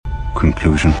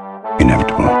conclusion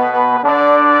inevitable.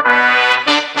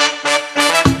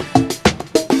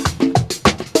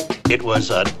 It was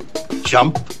a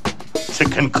jump to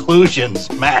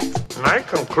conclusions, Matt. My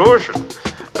conclusion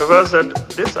was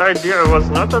that this idea was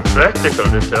not a practical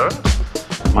deterrent.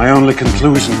 My only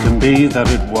conclusion can be that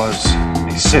it was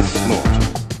a Sith Lord.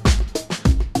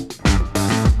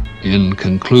 In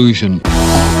conclusion.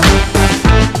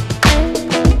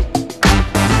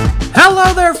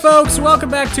 Hello there, folks! Welcome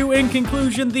back to In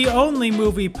Conclusion, the only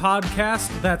movie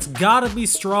podcast that's gotta be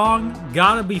strong,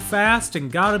 gotta be fast,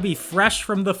 and gotta be fresh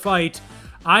from the fight.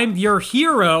 I'm your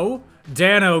hero,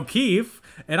 Dan O'Keefe,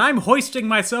 and I'm hoisting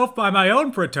myself by my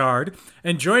own petard.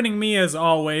 And joining me, as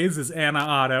always, is Anna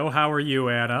Otto. How are you,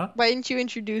 Anna? Why didn't you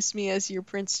introduce me as your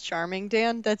Prince Charming,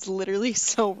 Dan? That's literally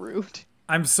so rude.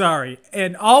 I'm sorry.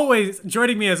 And always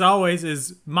joining me, as always,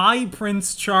 is my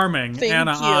Prince Charming,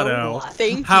 Anna Otto.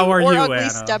 Thank you. How are you, Ugly Anna?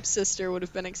 stepsister would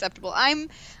have been acceptable. I'm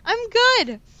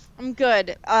good. I'm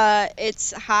good.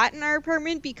 It's hot in our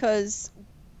apartment because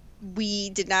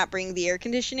we did not bring the air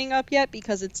conditioning up yet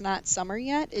because it's not summer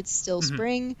yet. It's still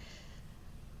spring.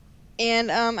 And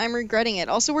I'm regretting it.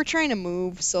 Also, we're trying to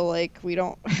move, so like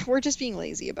we're just being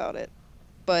lazy about it.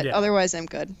 But otherwise, I'm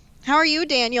good. How are you,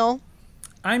 Daniel?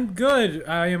 I'm good.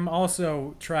 I am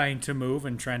also trying to move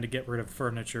and trying to get rid of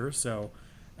furniture, so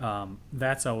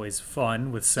that's always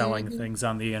fun with selling things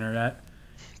on the internet.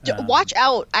 Watch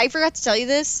out. I forgot to tell you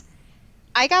this.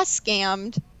 I got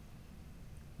scammed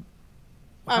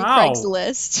on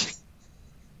Craigslist.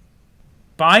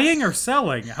 Buying or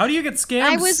selling? How do you get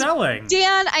scammed selling?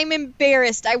 Dan, I'm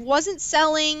embarrassed. I wasn't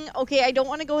selling. Okay, I don't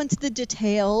want to go into the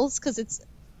details because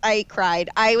I cried.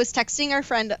 I was texting our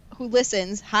friend who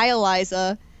listens. Hi,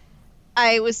 Eliza.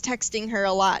 I was texting her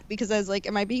a lot because I was like,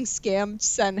 am I being scammed?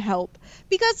 Send help.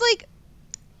 Because, like,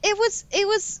 it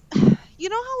was, you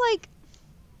know how, like,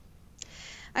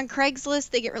 on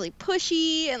Craigslist, they get really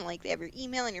pushy and, like, they have your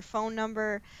email and your phone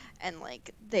number and,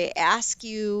 like, they ask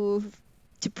you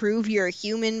to prove you're a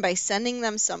human by sending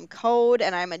them some code,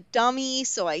 and I'm a dummy,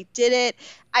 so I did it.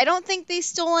 I don't think they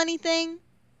stole anything.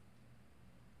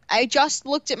 I just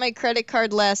looked at my credit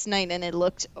card last night and it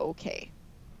looked okay.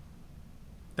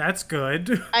 That's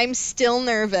good. I'm still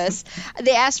nervous.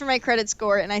 They asked for my credit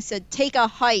score and I said, take a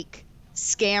hike,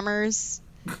 scammers.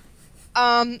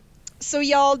 So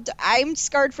y'all, I'm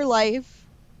scarred for life.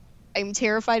 I'm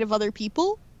terrified of other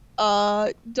people.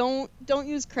 Don't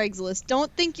use Craigslist.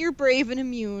 Don't think you're brave and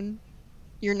immune.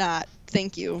 You're not.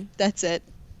 Thank you. That's it.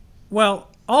 Well,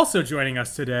 also joining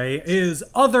us today is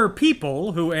other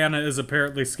people who Anna is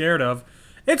apparently scared of.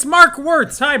 It's Mark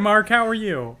Wirtz. Hi, Mark. How are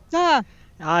you?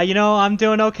 I'm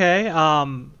doing okay.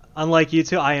 Unlike you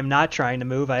two, I am not trying to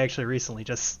move. I actually recently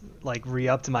just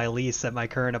re-upped my lease at my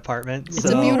current apartment. It's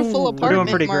a beautiful apartment, we're doing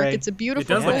pretty Mark. great. It's a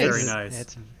beautiful place. It does look place. very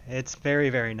nice. It's very,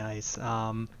 very nice.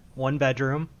 One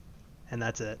bedroom, and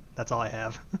that's it. That's all I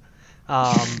have.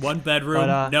 One bedroom,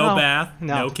 no bath,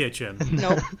 no kitchen.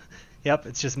 Nope. Yep,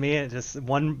 it's just me. It's just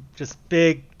one,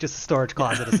 big storage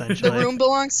closet essentially. The room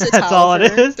belongs to That's all it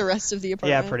is. The rest of the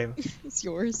apartment. Yeah, pretty much. It's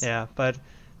yours. Yeah, but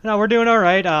no, we're doing all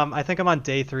right. I think I'm on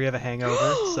day 3 of a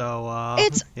hangover, so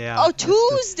It's yeah.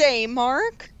 Tuesday,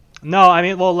 Mark. No, I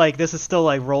mean, well, this is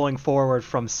still rolling forward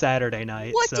from Saturday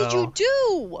night. What did you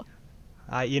do?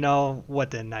 What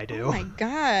didn't I do? Oh my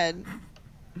god,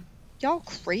 y'all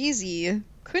crazy.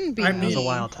 Couldn't be me. It was a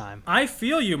wild time. I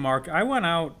feel you, Mark. I went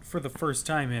out for the first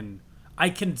time in, I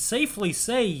can safely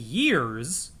say,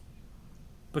 years,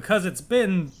 because it's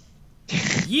been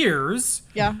years.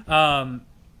 Yeah.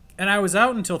 And I was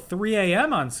out until 3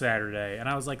 a.m. on Saturday, and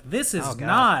I was like, this is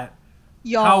not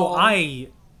Y'all. how I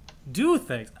do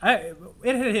things. It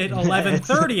had hit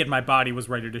 11:30 and my body was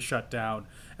ready to shut down.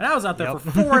 And I was out there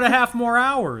for 4.5 more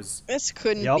hours. This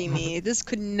couldn't be me. This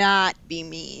could not be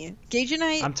me. Gage and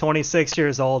I... I'm 26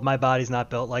 years old. My body's not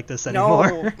built like this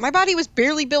anymore. No, my body was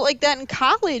barely built like that in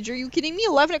college. Are you kidding me?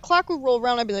 11 o'clock would roll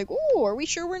around. I'd be like, ooh, are we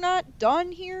sure we're not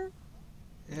done here?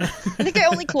 I think I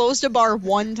only closed a bar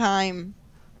one time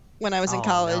when I was in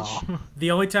college. No.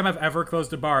 The only time I've ever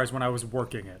closed a bar is when I was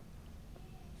working it.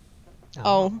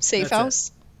 Oh, Safe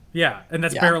House? Yeah, and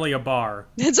that's barely a bar.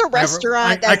 It's a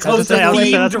restaurant. I closed a that's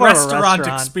themed more of a restaurant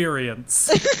restaurant. experience.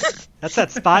 That's that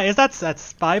spy. Is that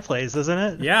Spy Place, isn't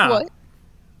it? Yeah. What? I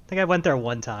think I went there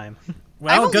one time.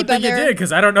 Well, only good thing been you there- did,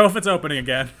 because I don't know if it's opening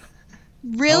again.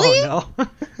 Really? Oh no.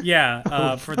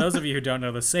 Yeah, for those of you who don't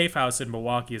know, the Safe House in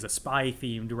Milwaukee is a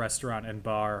spy-themed restaurant and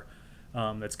bar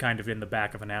that's kind of in the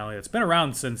back of an alley. It's been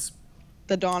around since...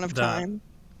 The dawn of time.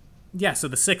 Yeah, so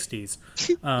the 60s.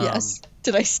 Yes.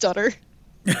 Did I stutter?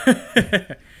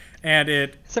 And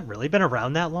it... Has it really been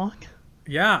around that long?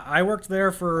 Yeah, I worked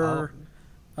there for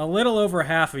a little over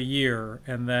half a year,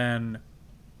 and then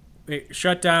it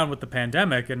shut down with the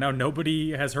pandemic, and now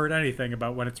nobody has heard anything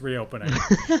about when it's reopening.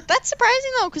 That's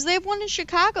surprising, though, because they have one in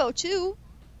Chicago, too.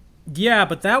 Yeah,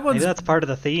 but that one's Maybe that's part of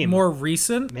the theme. more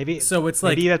recent. Maybe so it's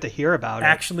like maybe you have to hear about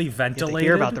actually it. You have ventilated. to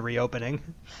hear about the reopening.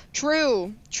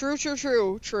 True.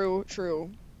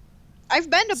 I've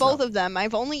been to both of them.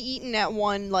 I've only eaten at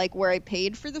one, like, where I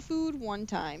paid for the food one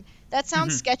time. That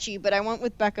sounds sketchy, but I went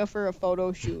with Becca for a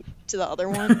photo shoot to the other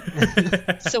one.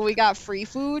 So we got free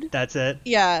food. That's it?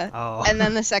 Yeah. Oh. And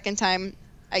then the second time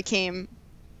I came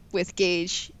with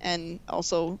Gage and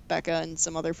also Becca and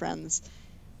some other friends.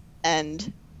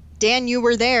 And Dan, you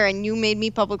were there and you made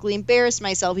me publicly embarrass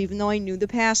myself even though I knew the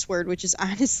password, which is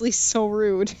honestly so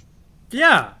rude.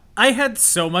 Yeah, I had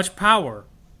so much power.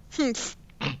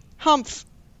 Humph.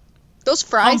 Those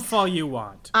fries. Humph all you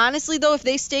want. Honestly, though, if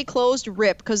they stay closed,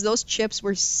 rip, because those chips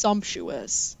were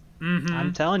sumptuous. Mm-hmm.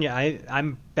 I'm telling you,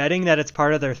 I'm betting that it's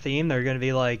part of their theme. They're going to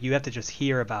be like, you have to just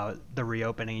hear about the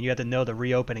reopening. You have to know the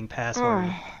reopening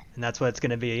password. And that's what it's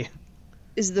going to be.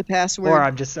 Is the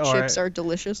password chips are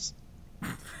delicious?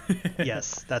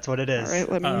 Yes, that's what it is. All right,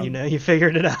 let me... you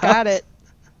figured it out. Got it.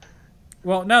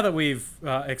 Well, now that we've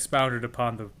expounded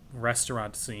upon the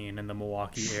restaurant scene in the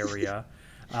Milwaukee area...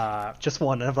 just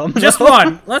one of them. Just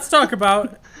one. Let's talk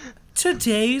about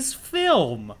today's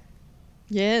film.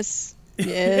 Yes.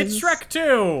 It's Shrek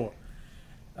 2.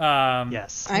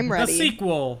 Yes. I'm ready. The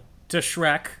sequel to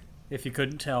Shrek, if you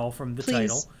couldn't tell from the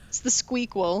title. It's the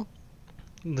squeakquel.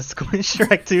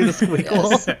 Shrek 2, the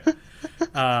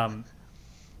squeakquel.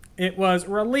 It was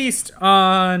released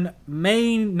on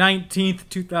May 19th,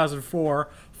 2004,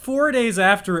 4 days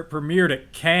after it premiered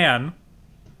at Cannes.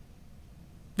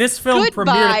 This film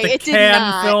premiered at the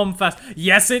Cannes Film Fest.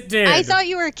 Yes, it did. I thought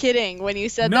you were kidding when you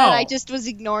said that. I just was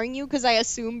ignoring you because I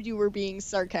assumed you were being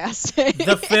sarcastic.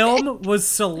 The film was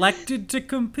selected to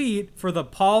compete for the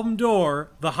Palme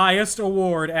d'Or, the highest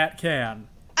award at Cannes.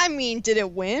 I mean, did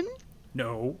it win?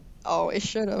 No. Oh, it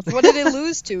should have. What did it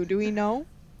lose to? Do we know?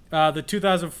 The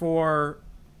 2004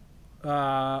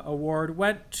 award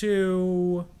went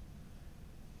to...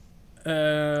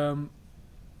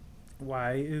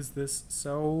 why is this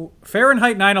so...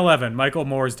 Fahrenheit 9/11, Michael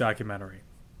Moore's documentary.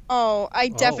 Oh, I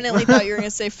definitely thought you were going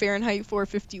to say Fahrenheit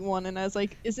 451, and I was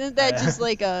like, isn't that just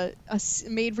like a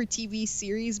made-for-TV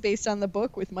series based on the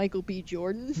book with Michael B.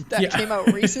 Jordan that came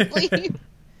out recently?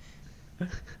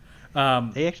 I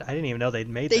didn't even know they'd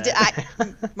made they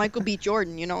that. Michael B.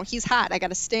 Jordan, he's hot. I got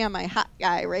to stay on my hot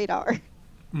guy radar.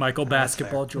 Michael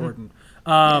Basketball Jordan.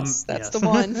 Yes, that's the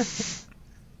one.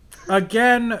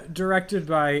 Again, directed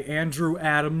by Andrew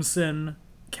Adamson,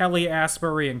 Kelly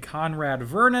Asbury, and Conrad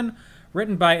Vernon.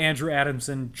 Written by Andrew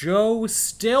Adamson, Joe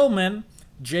Stillman,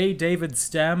 J. David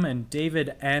Stem, and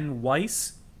David N.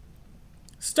 Weiss.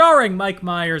 Starring Mike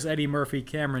Myers, Eddie Murphy,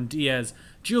 Cameron Diaz,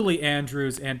 Julie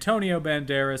Andrews, Antonio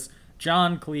Banderas,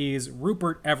 John Cleese,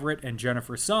 Rupert Everett, and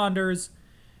Jennifer Saunders.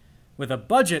 With a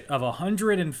budget of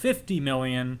 $150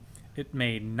 million, it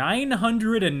made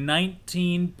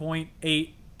 $919.8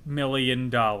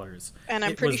 million. And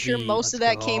I'm pretty sure most of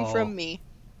that came from me.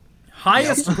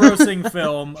 Highest grossing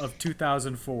film of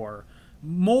 2004.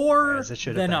 More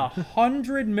than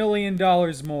 $100 million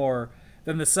more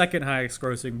than the second highest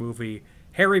grossing movie,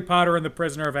 Harry Potter and the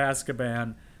Prisoner of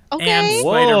Azkaban, and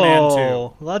Spider-Man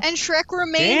 2. And Shrek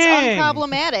remains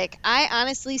unproblematic. I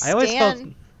honestly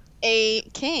stand a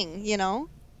king, An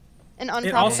unproblematic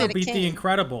It also beat king. The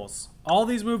Incredibles. All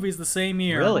these movies the same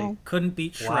year couldn't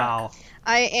beat Shrek. Wow.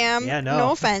 I am,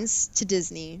 no offense to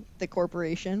Disney, the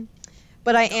corporation,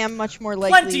 but I am much more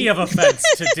likely... Plenty of offense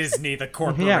to Disney, the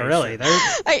corporation. Yeah, really.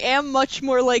 I am much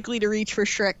more likely to reach for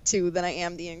Shrek 2 than I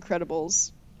am The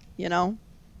Incredibles,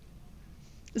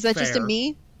 Is that just a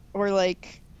me? Or,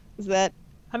 is that...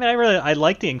 I mean, I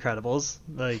like The Incredibles.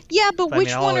 Yeah, but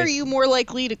which one are you more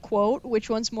likely to quote? Which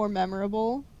one's more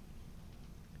memorable?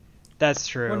 That's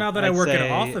true. Well, now that I work at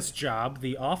an office job,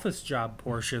 the office job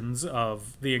portions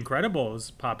of The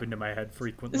Incredibles pop into my head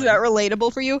frequently. Is that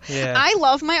relatable for you? Yeah. I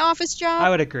love my office job. I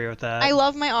would agree with that. I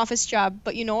love my office job,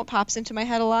 but you know what pops into my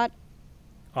head a lot?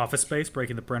 Office Space,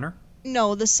 Breaking the Printer?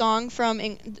 No, the song from...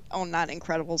 not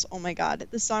Incredibles. Oh my god.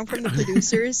 The song from The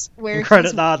Producers where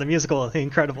the musical The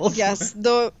Incredibles. Yes.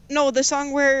 The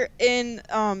song where in...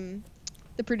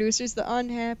 The Producers, the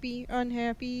unhappy,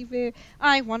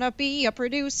 I want to be a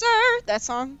producer. That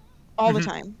song, all the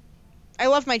time. I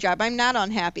love my job. I'm not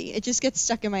unhappy. It just gets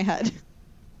stuck in my head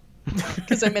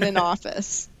because I'm in an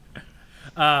office.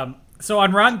 So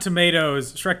on Rotten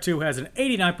Tomatoes, Shrek 2 has an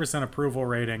 89% approval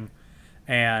rating,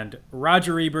 and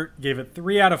Roger Ebert gave it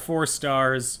 3 out of 4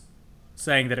 stars.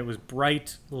 saying that it was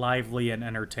bright, lively, and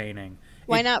entertaining.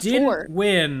 Why it not didn't 4?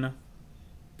 win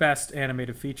Best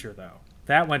Animated Feature, though.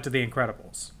 That went to The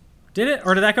Incredibles. Did it?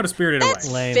 Or did that go to Spirited That's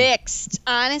Away? Lame. fixed.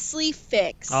 Honestly,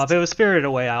 fixed. Oh, if it was Spirited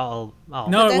Away, I'll No,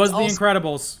 But it was that's The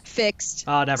Incredibles. Fixed.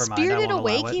 Oh, never mind. I Spirited won't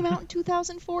Away allow it. came out in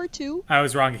 2004 too. I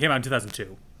was wrong. It came out in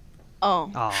 2002.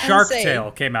 Oh, Oh. Shark say,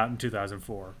 Tale came out in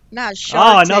 2004. Not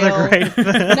Shark Oh, another Tale. great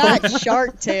film. Not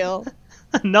Shark Tale.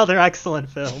 Another excellent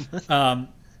film.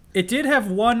 It did have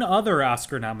one other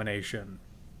Oscar nomination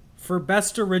for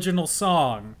Best Original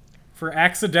Song for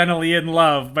Accidentally in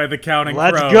Love by the Counting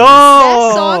Let's Crows. go!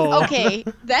 That song, okay,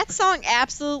 that song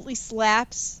absolutely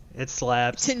slaps It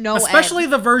slaps. to no Especially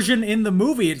end. the version in the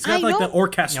movie. It's got I like the know.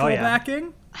 orchestral Oh, yeah.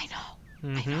 backing. I know.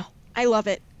 Mm-hmm. I know. I love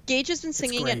it. Gage has been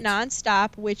singing it great.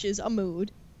 nonstop, which is a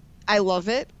mood. I love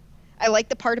it. I like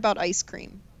the part about ice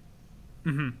cream.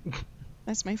 Mm-hmm.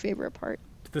 That's my favorite part.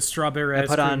 The strawberry I ice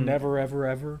put cream, on- never, ever,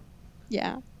 ever.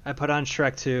 Yeah. I put on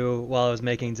Shrek 2 while I was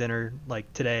making dinner,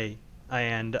 like, today,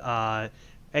 and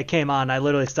it came on. I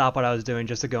literally stopped what I was doing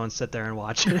just to go and sit there and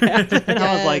watch it. And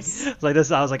I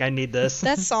was like, I need this.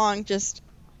 That song just...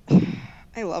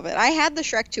 I love it. I had the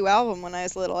Shrek 2 album when I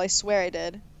was little. I swear I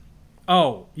did.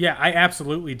 Oh, yeah, I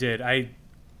absolutely did.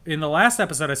 In the last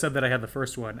episode, I said that I had the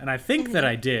first one, and I think that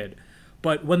I did.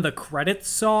 But when the credits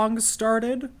song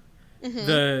started,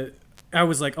 I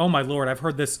was like, oh my lord, I've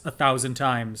heard this 1,000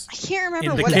 times I can't in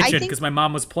remember the what... I kitchen think... because my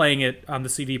mom was playing it on the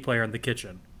CD player in the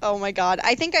kitchen. Oh my god.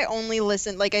 I think I only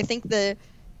listened... Like, I think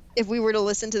if we were to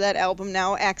listen to that album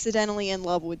now, Accidentally in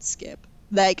Love would skip.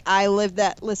 Like, I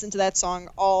listened to that song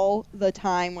all the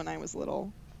time when I was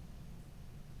little.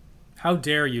 How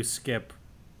dare you skip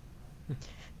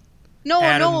No,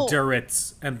 Adam no.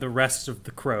 Duritz and the rest of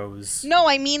the crows? No,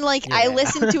 I mean, like, I Yeah.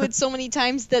 listened to it so many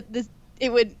times that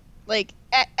it would, like,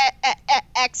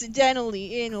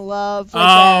 accidentally in love. Like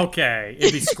that. Okay,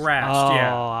 it'd be scratched,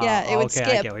 yeah. Yeah, it would okay, I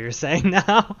skip. get what you're saying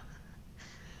now.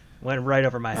 Went right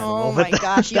over my head a Oh little my bit.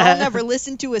 gosh, y'all never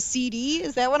listened to a CD?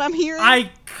 Is that what I'm hearing? I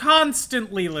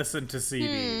constantly listen to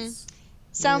CDs.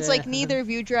 Sounds like Yeah. neither of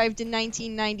you drove to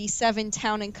 1997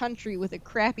 Town and Country with a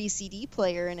crappy CD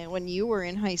player in it when you were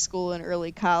in high school and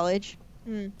early college.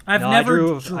 I've No, never I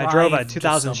drove a drive to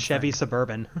 2000 Chevy something.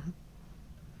 Suburban.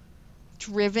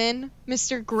 Driven,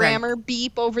 Mr. Grammar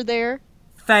Beep over there.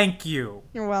 Thank you.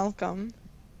 You're welcome.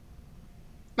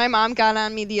 My mom got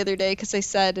on me the other day because I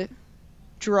said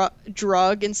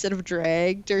drug instead of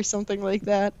dragged or something like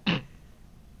that.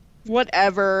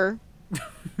 Whatever.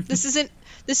 This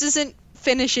isn't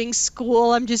finishing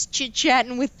school. I'm just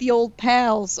chit-chatting with the old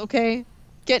pals, okay?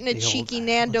 Getting a The old cheeky pals.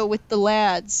 Nando with the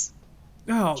lads.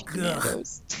 Oh, God.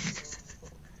 Nandos.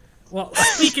 Well,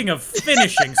 speaking of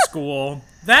finishing school,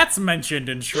 that's mentioned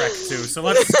in Shrek 2, so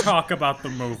let's talk about the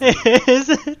movie. Is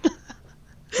it?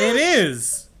 It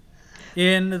is.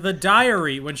 In the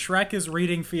diary, when Shrek is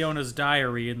reading Fiona's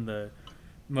diary in the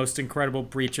most incredible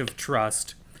breach of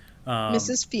trust,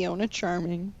 Mrs. Fiona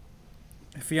Charming.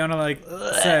 Fiona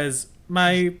says,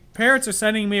 "My parents are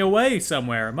sending me away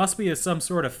somewhere. It must be some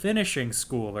sort of finishing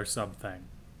school or something."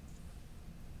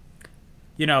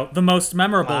 You know, the most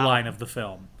memorable Wow. line of the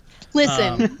film.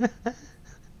 Listen,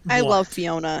 I what? love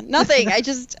Fiona. Nothing. I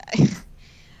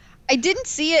didn't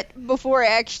see it before I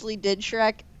actually did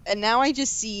Shrek, and now I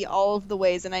just see all of the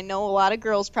ways, and I know a lot of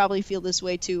girls probably feel this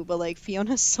way too, but like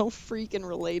Fiona's so freaking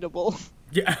relatable.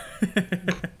 Yeah.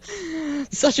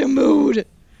 Such a mood.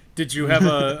 Did you have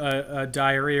a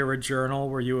diary or a journal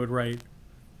where you would write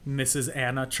Mrs.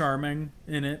 Anna Charming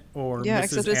in it, or Yeah, Mrs.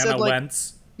 except it Anna said, like,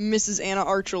 Wentz? Mrs. Anna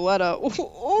Archuleta.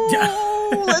 Oh,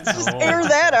 Yeah. let's just air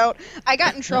that out. I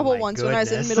got in trouble my once when I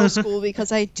was in goodness. middle school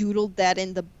because I doodled that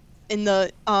in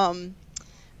the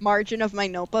margin of my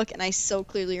notebook, and I so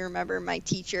clearly remember my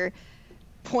teacher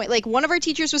one of our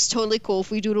teachers was totally cool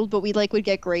if we doodled, but we would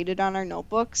get graded on our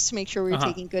notebooks to make sure we were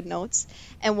taking good notes.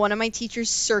 And one of my teachers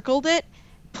circled it,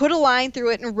 put a line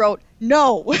through it, and wrote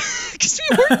no because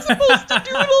we weren't supposed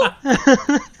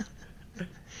to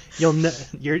doodle.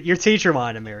 Your teacher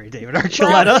wanted to marry David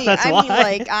Archuleta. Probably. That's I why. mean,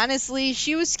 like, honestly,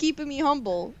 she was keeping me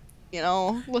humble. You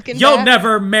know, looking You'll back,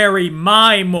 never marry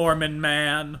my Mormon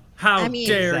man. How I mean-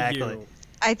 dare Exactly. you?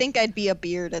 I think I'd be a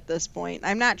beard at this point.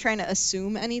 I'm not trying to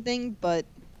assume anything, but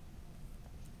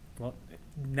Well,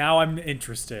 now I'm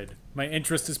interested. My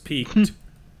interest is piqued.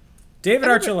 David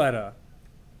Archuleta.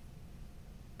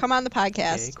 come on the Okay,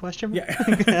 podcast. question mark?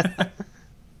 Yeah.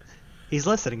 He's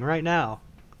listening right now.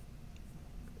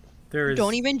 There is.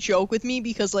 Don't even joke with me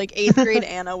because, like, 8th grade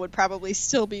Anna would probably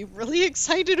still be really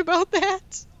excited about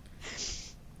that.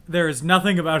 There is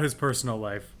nothing about his personal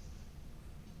life.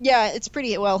 Yeah, it's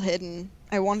pretty well hidden.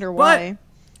 I wonder why.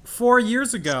 4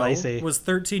 years ago Spicy. was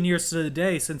 13 years to the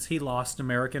day since he lost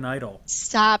American Idol.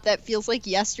 Stop. That feels like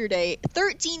yesterday.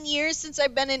 13 years since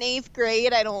I've been in 8th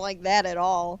grade. I don't like that at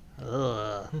all.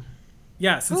 Ugh.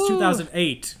 Yeah, since Ooh.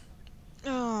 2008.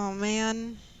 Oh,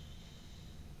 man.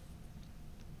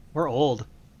 We're old.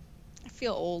 I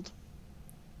feel old.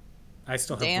 I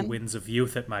still have Dan? the winds of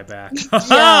youth at my back.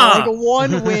 Yeah, like a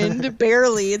one wind,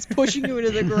 barely. It's pushing you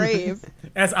into the grave.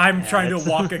 As I'm trying to it's-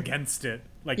 walk against it.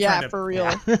 Like Yeah, trying to, for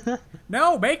real.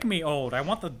 No, make me old. I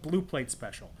want the blue plate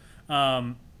special.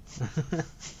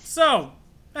 So,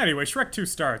 anyway, Shrek 2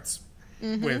 starts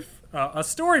with a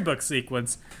storybook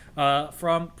sequence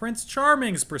from Prince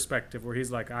Charming's perspective, where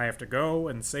he's like, I have to go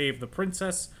and save the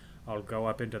princess. I'll go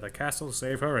up into the castle,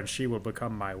 save her, and she will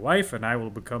become my wife, and I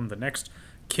will become the next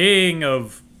king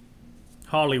of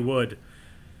Hollywood.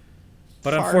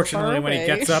 But Far, unfortunately, far when he away.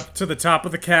 gets up to the top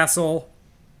of the castle,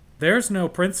 there's no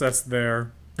princess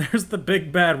there. There's the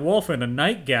big bad wolf in a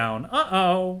nightgown.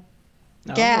 Uh-oh.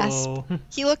 Gasp. Oh.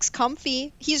 He looks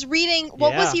comfy. He's reading.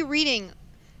 What was Yeah. he reading?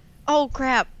 Oh,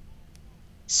 crap.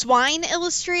 Swine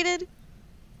Illustrated?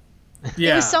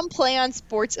 Yeah. It was some play on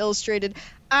Sports Illustrated.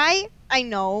 I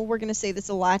know we're going to say this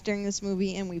a lot during this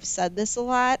movie, and we've said this a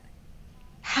lot.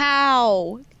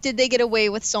 How did they get away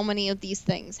with so many of these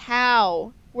things?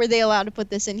 How were they allowed to put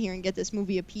this in here and get this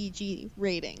movie a PG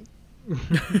rating?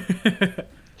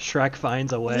 Shrek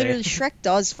finds a way. Literally, Shrek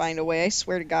does find a way, I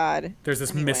swear to God. There's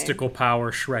this Anyway. mystical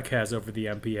power Shrek has over the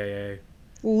MPAA.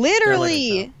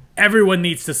 Literally. Everyone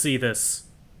needs to see this.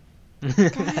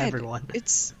 God, Everyone.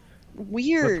 It's With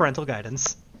weird. parental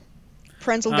guidance.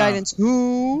 Parental guidance.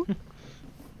 Who?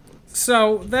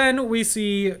 So then we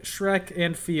see Shrek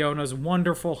and Fiona's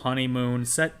wonderful honeymoon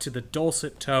set to the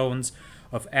dulcet tones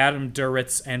of Adam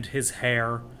Duritz and his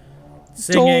hair.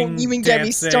 Singing, Don't even get me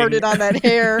dancing, started on that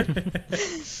hair.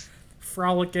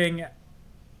 frolicking,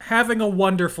 having a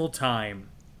wonderful time,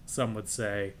 some would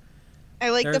say. I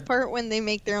like They're- the part when they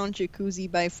make their own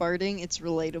jacuzzi by farting. It's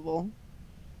relatable.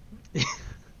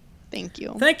 Thank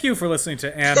you. Thank you for listening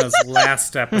to Anna's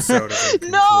last episode of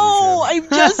In No,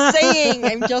 Conclusion. I'm just saying.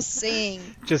 I'm just saying.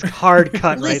 Just hard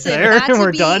cut Listen, right there. not to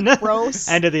We're be done. gross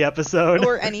End of the episode.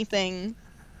 or anything.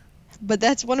 But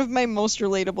that's one of my most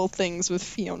relatable things with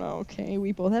Fiona, okay?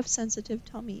 We both have sensitive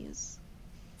tummies.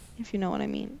 If you know what I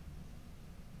mean.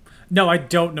 No, I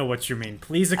don't know what you mean.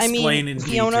 Please I explain mean, in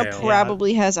Fiona detail.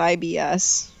 probably has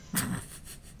IBS.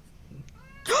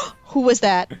 Who was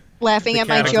that? Laughing The at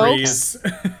my jokes?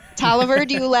 categories. Tolliver,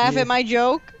 do you laugh at my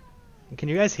joke? Can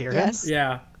you guys hear Yes.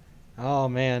 Yeah. him? Oh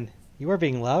man, you are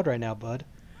being loud right now, bud.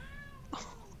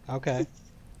 Okay.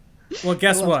 Well,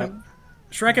 guess love what? him.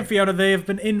 Shrek and Fiona, they have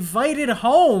been invited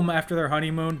home after their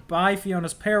honeymoon by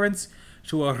Fiona's parents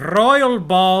to a royal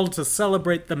ball to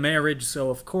celebrate the marriage. So,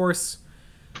 of course,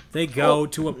 they go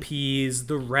to appease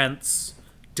the rents.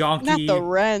 Not Donkey the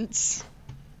rents.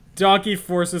 Donkey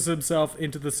forces himself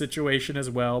into the situation as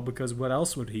well, because what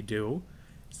else would he do?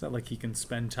 It's not like he can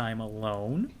spend time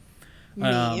alone.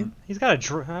 Me. He's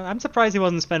got I'm surprised he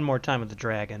wasn't spending more time with the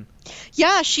dragon.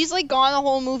 Yeah, she's like gone the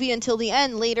whole movie until the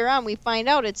end. Later on, we find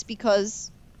out it's because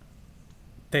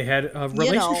They had a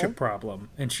relationship problem,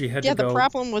 and she had to the go.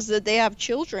 problem was that they have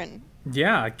children.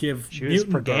 Yeah, give She was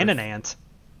mutant Pergan an birth. ant.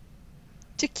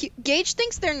 Gage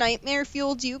thinks they're nightmare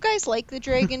fuel. Do you guys like the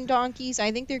dragon donkeys?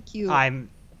 I think they're cute.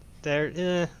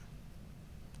 They're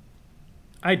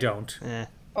I don't.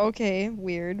 Okay,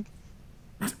 weird.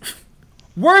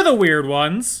 We're the weird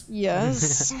ones.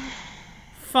 Yes.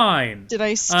 Fine. Did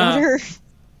I stutter?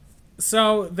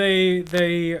 So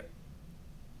they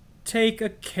take a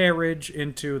carriage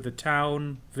into the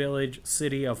town, village,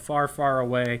 city of far, far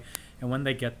away, and when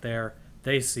they get there,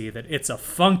 they see that it's a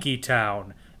funky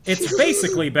town. It's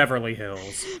basically Beverly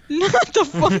Hills. Not the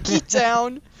funky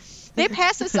town. They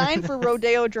pass a sign for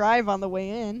Rodeo Drive on the way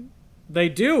in. They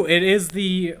do. It is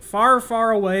the far, far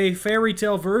away fairy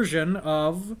tale version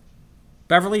of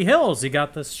Beverly Hills. You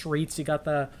got the streets, you got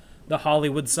the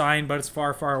Hollywood sign, but it's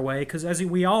far, far away. Because as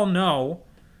we all know,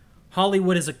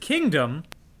 Hollywood is a kingdom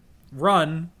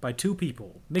run by two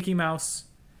people, Mickey Mouse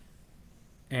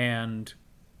and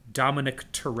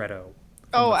Dominic Toretto. from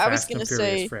Oh, the I was Fast and gonna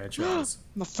Furious say- franchise.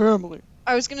 My family.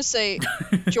 I was gonna say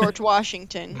George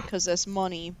Washington because that's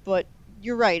money, but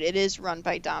you're right. It is run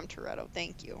by Dom Toretto.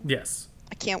 Thank you. Yes.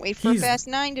 I can't wait for He's- Fast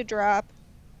 9 to drop.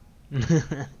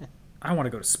 I want to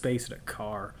go to space in a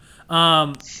car.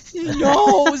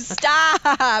 No,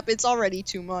 stop! It's already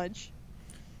too much.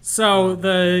 So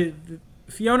the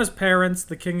Fiona's parents,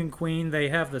 the king and queen, they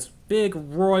have this big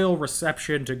royal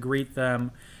reception to greet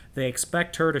them. They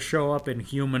expect her to show up in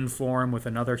human form with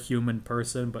another human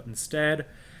person, but instead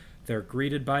they're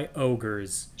greeted by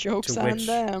ogres. Jokes to on which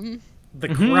them. the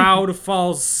crowd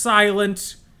falls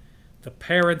silent. The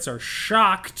parents are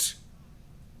shocked.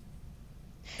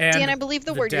 And Dan, I believe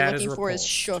the word you're dad looking for is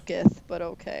repulsed. shooketh, but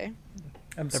okay.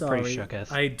 I'm They're sorry. pretty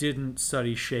shooketh. I didn't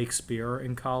study Shakespeare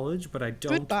in college, but I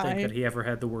don't Goodbye. think that he ever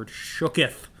had the word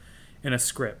shooketh in a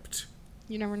script.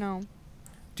 You never know.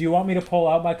 Do you want me to pull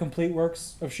out my complete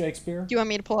works of Shakespeare? Do you want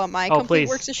me to pull out my Oh, complete please.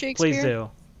 works of Shakespeare? Please do.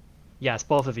 Yes,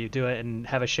 both of you do it and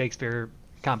have a Shakespeare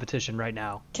competition right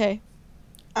now. Okay.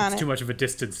 On It's it. too much of a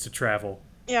distance to travel.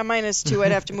 Yeah, mine is too.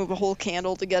 I'd have to move a whole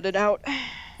candle to get it out.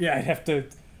 Yeah, I'd have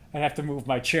to move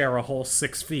my chair a whole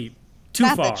 6 feet. Too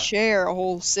Not far. the chair, a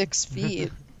whole 6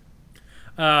 feet.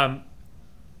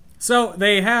 So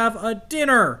they have a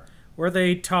dinner where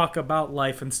they talk about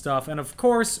life and stuff. And of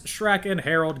course, Shrek and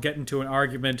Harold get into an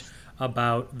argument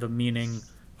about the meaning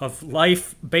of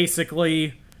life,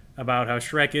 basically, about how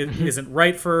Shrek isn't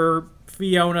right for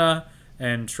Fiona.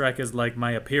 And Shrek is like,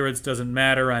 my appearance doesn't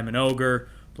matter, I'm an ogre,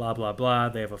 blah, blah, blah.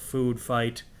 They have a food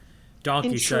fight. Donkey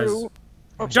In says, true,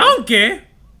 Donkey?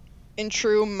 in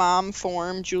true mom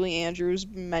form, Julie Andrews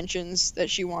mentions that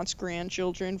she wants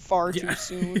grandchildren far too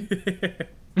soon.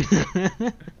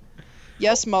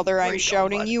 Yes, mother, I'm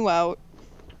shouting you out.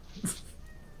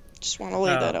 Just want to lay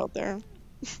that out there.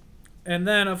 And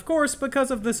then, of course,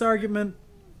 because of this argument,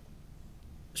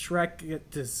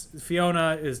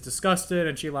 Fiona is disgusted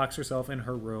and she locks herself in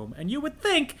her room. And you would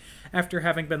think, after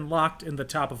having been locked in the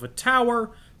top of a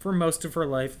tower for most of her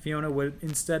life, Fiona would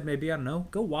instead maybe, I don't know,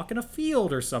 go walk in a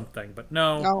field or something. But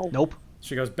no, No. Nope.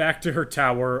 she goes back to her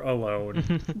tower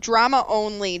alone. Drama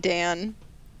only, Dan.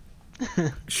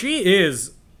 She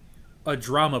is a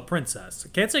drama princess. I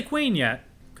can't say queen yet,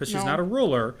 because she's No. not a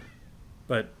ruler,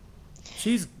 but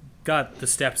she's got the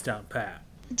steps down pat.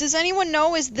 Does anyone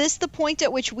know, is this the point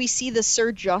at which we see the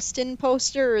Sir Justin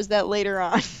poster, or is that later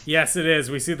on? Yes, it is.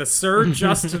 We see the Sir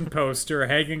Justin poster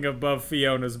hanging above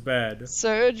Fiona's bed.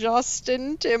 Sir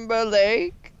Justin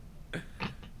Timberlake.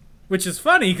 Which is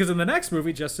funny, because in the next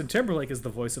movie, Justin Timberlake is the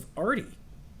voice of Artie.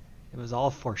 It was all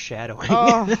foreshadowing.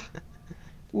 Oh,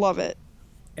 love it.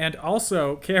 And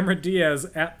also, Cameron Diaz,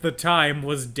 at the time,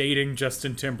 was dating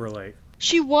Justin Timberlake.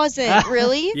 She wasn't,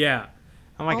 really? Yeah.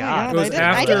 Oh my Oh god. It was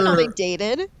I didn't know they after-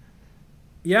 dated.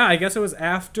 Yeah, I guess it was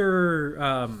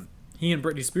after he and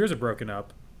Britney Spears had broken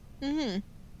up. Mm-hmm.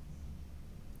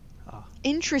 Oh.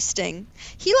 Interesting.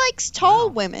 He likes tall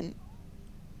women.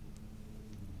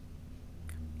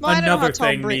 Well, I don't know how Another tall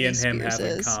thing me Britney and him Spears have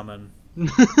in is. common.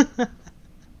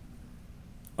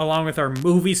 Along with our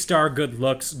movie star good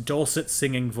looks, dulcet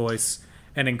singing voice,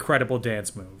 and incredible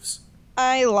dance moves.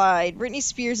 I lied. Britney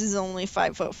Spears is only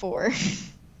 5'4".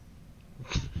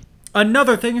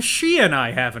 Another thing she and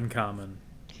I have in common.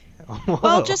 Whoa.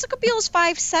 Well, Jessica Biel's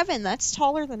 5'7". That's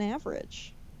taller than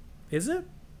average. Is it?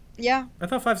 Yeah, I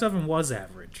thought 5'7" was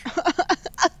average.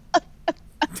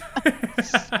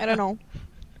 I don't know.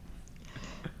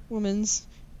 Woman's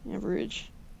average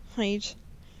height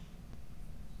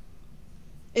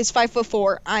is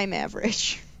 5'4". I'm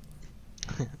average.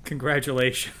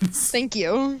 Congratulations. Thank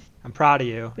you. I'm proud of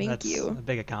you. Thank That's you. a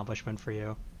big accomplishment for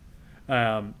you.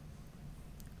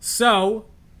 So,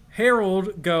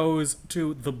 Harold goes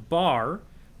to the bar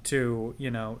to,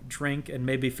 drink and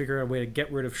maybe figure out a way to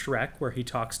get rid of Shrek, where he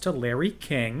talks to Larry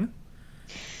King.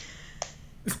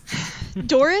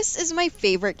 Doris is my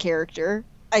favorite character.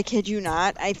 I kid you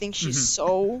not. I think she's Mm-hmm.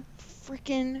 so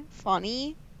freaking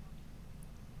funny.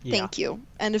 Yeah. Thank you.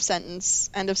 End of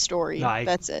sentence. End of story. No,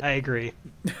 That's it. I agree.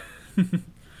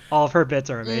 All of her bits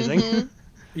are amazing. Mm-hmm.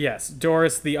 Yes,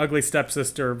 Doris, the ugly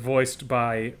stepsister, voiced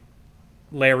by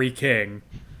Larry King.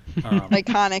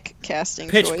 Iconic casting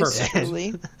Pitch choice, perfect.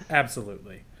 truly.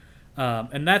 Absolutely.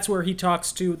 And that's where he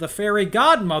talks to the fairy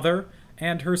godmother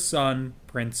and her son,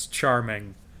 Prince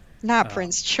Charming. Not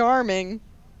Prince Charming.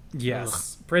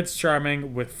 Yes, Prince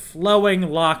Charming with flowing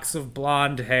locks of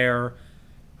blonde hair,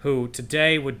 who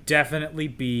today would definitely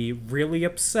be really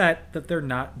upset that they're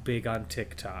not big on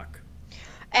TikTok.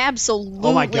 Absolutely.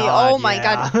 Oh my god. Oh my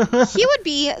yeah. god. He would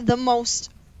be the most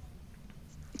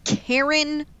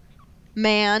Karen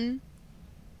man.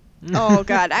 Oh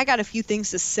god, I got a few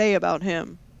things to say about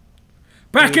him.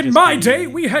 Back would in just my be- day,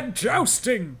 we had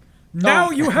jousting. Now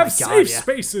you have my safe God, yeah.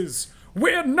 spaces.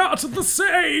 We're not the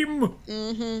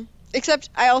same. Except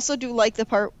I also do like the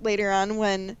part later on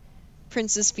when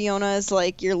Princess Fiona is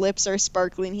like, your lips are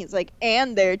sparkling. He's like,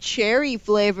 and they're cherry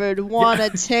flavored. Wanna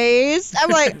taste? I'm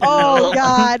like, oh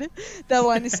god. That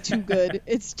line is too good.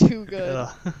 It's too good.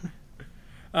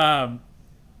 Ugh.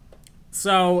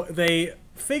 So they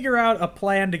figure out a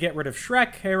plan to get rid of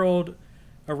Shrek. Harold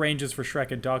arranges for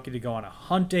Shrek and Donkey to go on a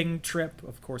hunting trip.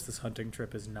 Of course, this hunting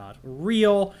trip is not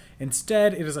real.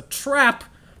 Instead, it is a trap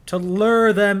to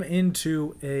lure them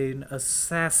into an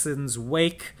assassin's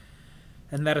wake.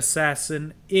 And that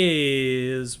assassin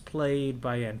is played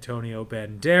by Antonio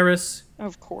Banderas.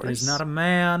 Of course. It is not a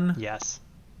man. Yes.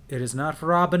 It is not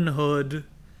Robin Hood.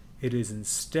 It is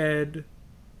instead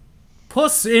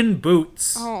Puss in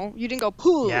Boots. Oh, you didn't go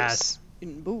Puss Yes.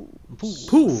 in Boots.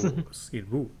 Puss in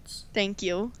Boots. Thank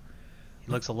you.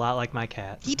 He looks a lot like my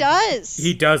cat. He does.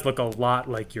 He does look a lot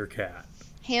like your cat.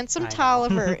 Handsome I know.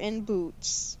 Tolliver in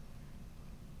Boots.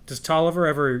 Does Tolliver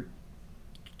ever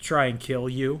try and kill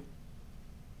you?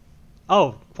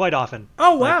 Oh, quite often.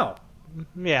 Oh, wow.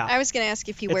 Yeah. I was going to ask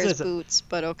if he It's wears just a- boots,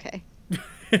 but okay.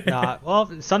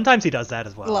 Well, sometimes he does that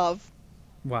as well. Love.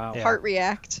 Wow. Yeah. Heart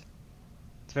react.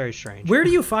 It's very strange. Where do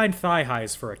you find thigh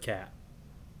highs for a cat?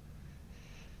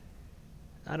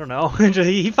 I don't know.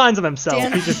 He finds them himself.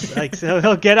 Dan- He just like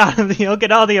he'll get out of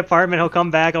the apartment. He'll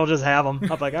come back. I'll just have them.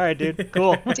 I'm like, all right, dude,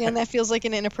 cool. Dan, that feels like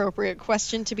an inappropriate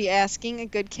question to be asking. A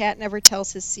good cat never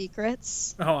tells his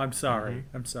secrets. Oh, I'm sorry.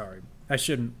 I'm sorry. I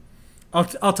shouldn't.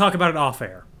 I'll talk about it off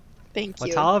air. Thank What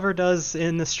you. Tolliver does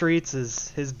in the streets is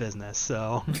his business.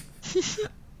 So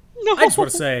No. I just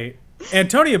want to say,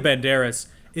 Antonio Banderas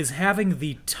is having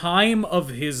the time of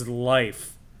his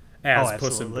life as Oh,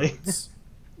 Puss in absolutely. Boots.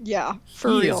 Yeah,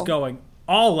 for He real. is going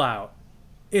all out.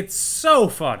 It's so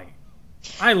funny.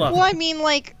 I love Well, it. I mean,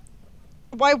 like,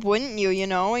 why wouldn't you, you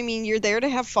know? I mean, you're there to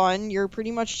have fun. You're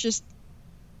pretty much just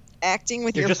acting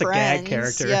with You're your just a friends. gag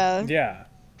character. Yeah. Yeah.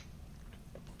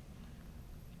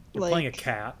 You're Like- playing a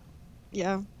cat.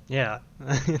 Yeah. yeah,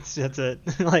 it's a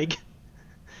like.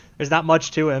 There's not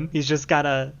much to him. He's just got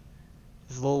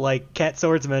his little like cat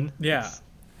swordsman. Yeah.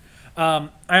 I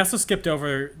also skipped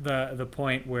over the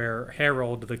point where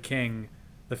Harold, the king,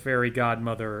 the fairy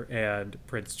godmother, and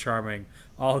Prince Charming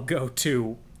all go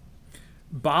to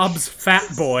Bob's Fat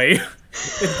Boy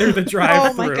through the drive-thru.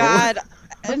 Oh my god.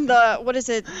 And what is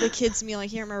it? The kids' meal. I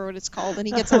can't remember what it's called. And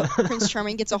he gets Prince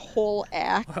Charming gets a whole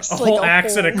axe. A whole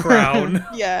axe and a crown.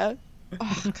 Yeah.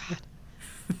 Oh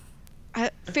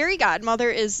god. Fairy Godmother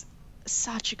is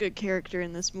such a good character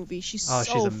in this movie. She's Oh,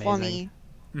 so she's amazing.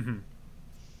 funny.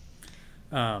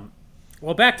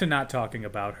 Well, back to not talking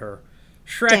about her.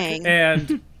 Shrek Dang.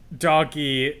 and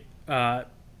Donkey. Well,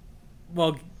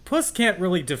 Puss can't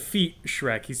really defeat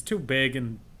Shrek. He's too big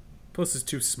and Puss is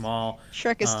too small.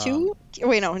 Shrek is too.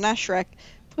 Wait, no, not Shrek.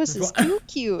 Puss is too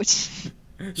cute.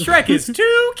 Shrek is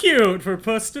too cute for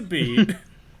Puss to beat.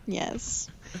 Yes.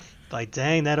 Like,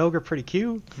 dang, that ogre pretty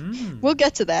cute. We'll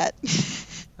get to that.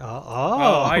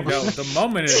 Oh, I know. The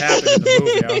moment it happened in the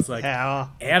movie, I was like, Yeah,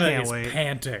 Anna can't is wait.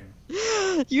 panting.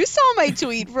 You saw my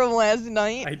tweet from last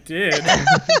night. I did.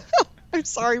 I'm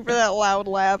sorry for that loud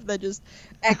laugh that just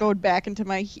echoed back into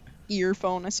my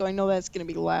earphone, so I know that's going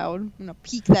to be loud. I'm going to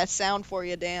peak that sound for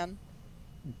you, Dan.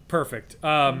 Perfect.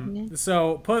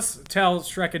 So Puss tells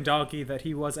Shrek and Donkey that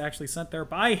he was actually sent there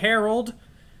by Harold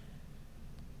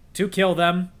to kill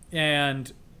them,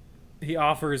 and he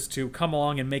offers to come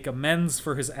along and make amends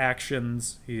for his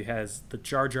actions. He has the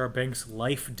Jar Jar Binks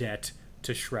life debt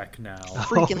to Shrek now.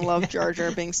 Freaking love Jar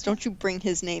Jar Binks. Don't you bring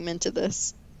his name into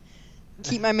this.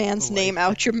 Keep my man's name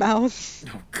out your mouth.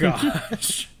 Oh,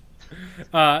 gosh.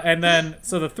 And then,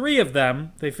 so the three of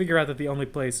them, they figure out that the only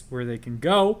place where they can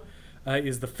go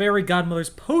is the Fairy Godmother's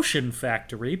Potion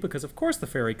Factory, because of course the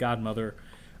Fairy Godmother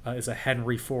is a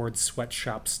Henry Ford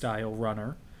sweatshop-style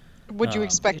runner. Would you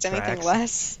expect it anything tracks.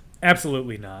 less?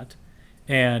 Absolutely not.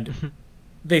 And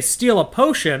they steal a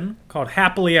potion called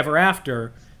Happily Ever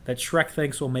After that Shrek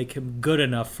thinks will make him good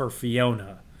enough for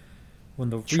Fiona. When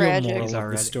the Tragic. real moral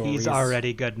of the story He's is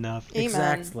already good enough. Amen.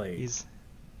 exactly. He's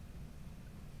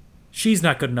She's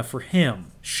not good enough for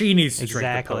him. She needs to drink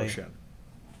the Exactly. potion.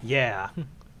 yeah.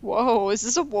 Whoa, is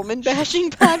this a woman bashing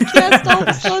podcast all of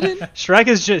a sudden? Shrek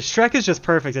is just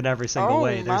perfect in every single Oh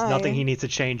way. There's my. nothing he needs to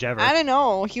change ever. I don't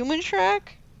know. Human Shrek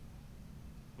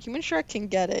can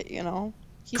get it, you know.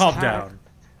 He's Calm hot. down.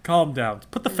 Calm down.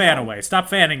 Put the fan away. Stop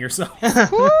fanning yourself.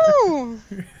 Woo!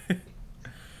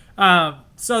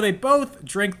 So they both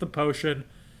drink the potion.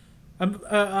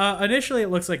 Initially, it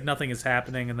looks like nothing is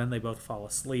happening, and then they both fall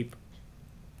asleep.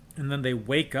 And then they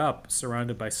wake up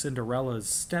surrounded by Cinderella's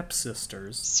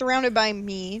stepsisters. Surrounded by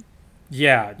me.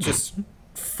 Yeah, just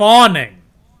fawning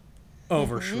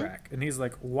over Shrek. And he's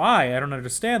like, why? I don't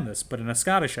understand this, but in a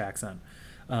Scottish accent.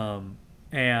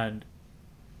 And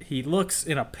he looks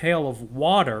in a pail of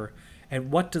water,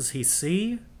 and what does he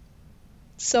see?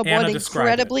 Someone Anna, describe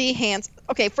incredibly handsome.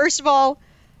 Okay, first of all,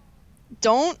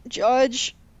 don't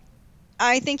judge.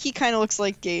 I think he kind of looks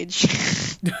like Gage.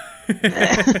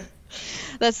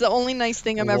 That's the only nice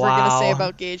thing I'm ever going to say Wow.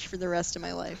 about Gage for the rest of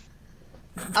my life.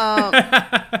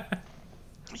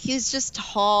 He's just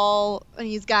tall, and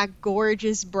he's got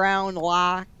gorgeous brown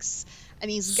locks,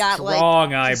 and he's got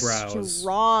Strong like eyebrows.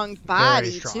 strong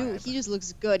body strong too. eyebrows. He just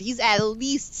looks good. He's at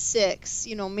least 6,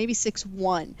 maybe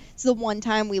 6'1". It's the one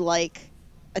time we like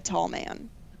a tall man.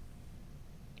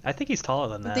 I think he's taller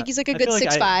than that. I think he's like a I good feel like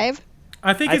 6'5".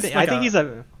 I think I it's think, like I think a, he's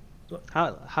a.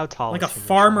 How tall? like a is Human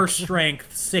farmer Shrek? strength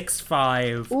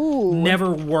 6'5". Ooh.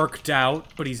 Never worked out,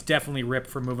 but he's definitely ripped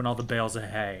for moving all the bales of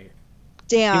hay.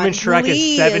 Dan, Human Shrek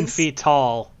is 7 feet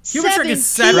tall. Human Shrek is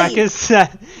 7 7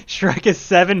 feet. Shrek is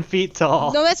 7 feet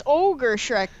tall. No, that's Ogre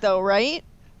Shrek though, right?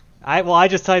 I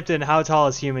just typed in how tall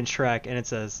is Human Shrek and it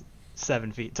says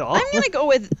 7 feet tall. I'm gonna go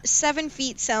with 7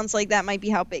 feet. Sounds like that might be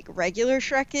how big regular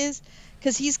Shrek is,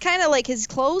 because he's kind of like his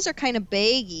clothes are kind of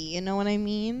baggy. You know what I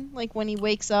mean? Like when he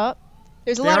wakes up,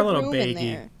 there's a They lot are of a little room in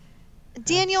baggy. there.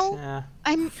 Daniel, Yeah.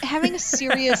 I'm having a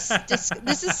serious.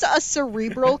 This is a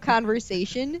cerebral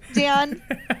conversation, Dan.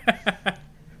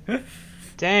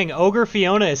 Dang, Ogre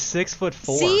Fiona is 6'4".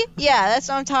 See? Yeah, that's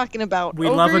what I'm talking about. We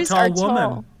love a Ogres tall are woman.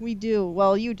 Tall. We do.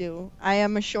 Well, you do. I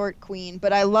am a short queen,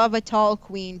 but I love a tall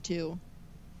queen too.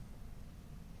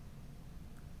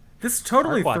 This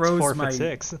totally Arquat's throws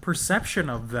 4'6". my perception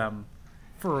of them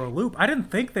for a loop. I didn't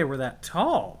think they were that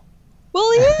tall.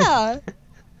 Well, yeah.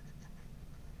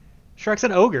 Shrek's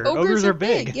an ogre. Ogres are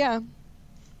big. Yeah.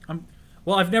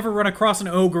 Well, I've never run across an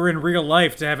ogre in real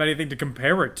life to have anything to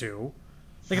compare it to.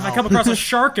 Like, if I come across a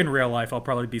shark in real life, I'll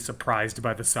probably be surprised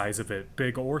by the size of it,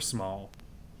 big or small.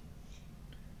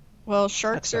 Well,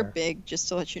 sharks That's are fair. big, just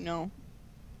to let you know.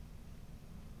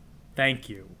 Thank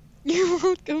you. You're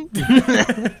welcome.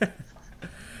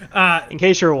 In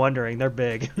case you're wondering, they're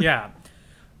big. Yeah.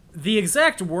 The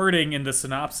exact wording in the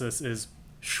synopsis is,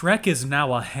 Shrek is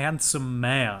now a handsome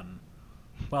man,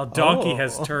 while Donkey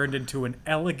has Oh. turned into an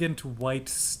elegant white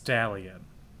stallion.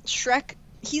 Shrek,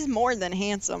 he's more than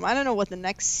handsome. I don't know what the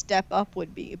next step up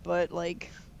would be, but like,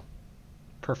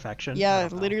 Perfection. I yeah,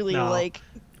 don't know. literally No. like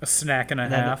A snack and a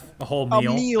Then- half, a whole a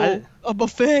meal. meal, a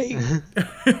buffet.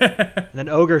 And then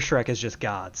Ogre Shrek is just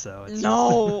God, so it's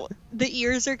No, the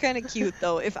ears are kind of cute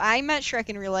though. If I met Shrek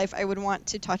in real life, I would want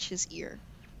to touch his ear.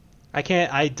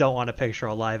 I don't want to picture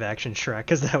a live action Shrek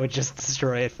because that would just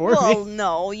destroy it for Well, me.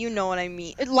 no, you know what I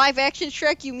mean. Live action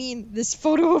Shrek, you mean this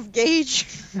photo of Gage?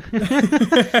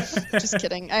 Just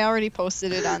kidding. I already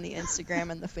posted it on the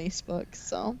Instagram and the Facebook,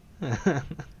 so.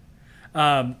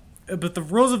 But the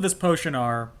rules of this potion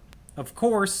are, of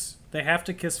course, they have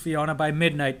to kiss Fiona by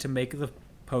midnight to make the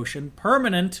potion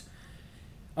permanent.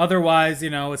 Otherwise,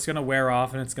 it's going to wear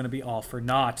off and it's going to be all for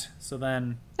naught. So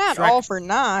then... Not Shrek- all for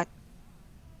naught.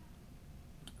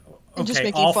 I'm just Okay,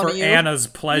 making all fun for of you. Anna's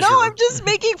pleasure. No, I'm just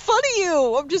making fun of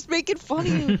you. I'm just making fun of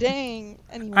you. Dang.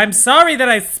 Anyway, I'm sorry that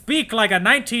I speak like a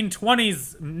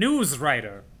 1920s news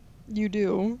writer. You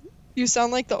do. You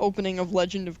sound like the opening of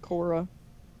Legend of Korra.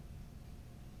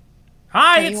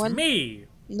 Hi, Anyone? it's me.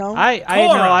 No? I Cora,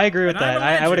 no, I agree with and I'm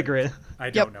that. a I would legend. agree. I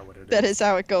Yep, don't know what it is. that is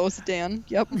how it goes, Dan.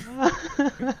 Yep.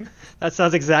 That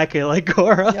sounds exactly like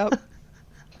Cora. Yep.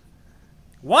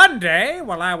 One day,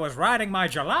 while I was riding my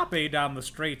jalopy down the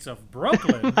streets of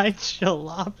Brooklyn, My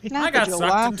jalopy. Not I got the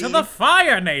sucked into jalopy. the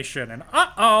Fire Nation, and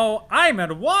I'm in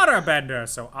Waterbender,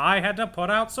 so I had to put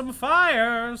out some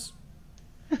fires.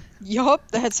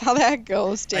 Yup, that's how that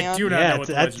goes, Dan. I do not know Yeah, what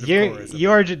the that's Legend of you. Korra is.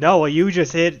 You are no. Well, you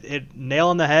just hit it nail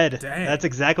on the head. Dang. That's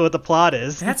exactly what the plot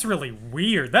is. That's really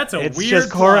weird. That's a it's weird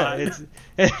just Cora. plot.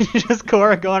 It's just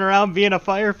Cora going around being a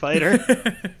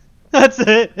firefighter. That's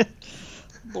it.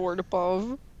 Lord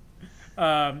above.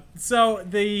 So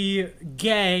the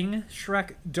gang,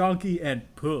 Shrek, Donkey, and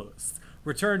Puss,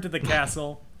 return to the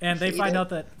castle, and they Hate find it. out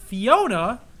that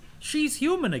Fiona, she's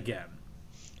human again.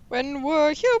 When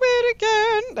we're human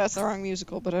again. That's the wrong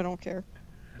musical, but I don't care.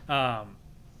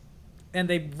 And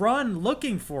they run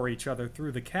looking for each other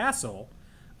through the castle,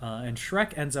 and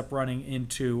Shrek ends up running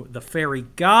into the fairy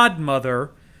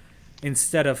godmother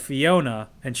instead of Fiona,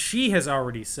 and she has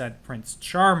already sent Prince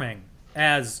Charming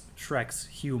as Shrek's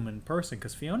human person,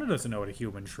 because Fiona doesn't know what a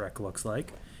human Shrek looks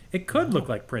like. It could look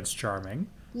like Prince Charming.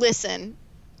 Listen,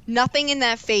 nothing in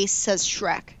that face says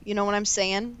Shrek. You know what I'm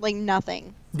saying? Like,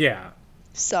 nothing. Yeah.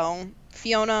 So,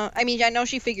 Fiona, I mean, I know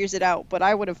she figures it out, but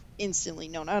I would have instantly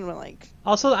known. I don't know, like,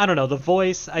 Also, I don't know the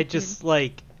voice. I just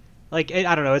like I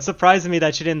don't know. It surprised me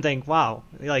that she didn't think, wow,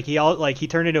 he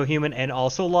turned into a human and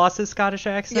also lost his Scottish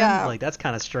accent. Yeah. Like that's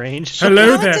kind of strange.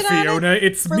 Hello there, commented on it Fiona.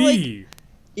 It's for, me,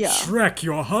 yeah, Shrek,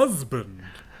 your husband.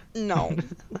 no.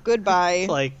 Goodbye.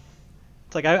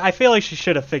 It's like I feel like she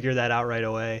should have figured that out right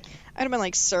away. I'd have been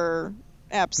like, sir,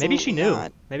 Absolutely Maybe she knew.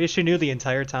 not. Maybe she knew the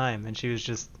entire time, and she was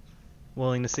just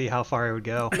willing to see how far it would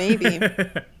go. Maybe.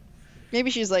 Maybe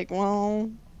she's like, well,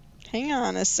 hang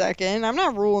on a second. I'm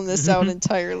not ruling this out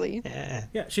entirely. Yeah.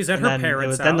 Yeah, she's at And her then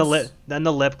parents' house. then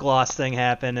the lip gloss thing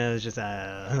happened, and it was just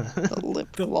The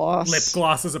lip gloss. Lip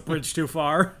gloss is a bridge too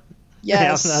far.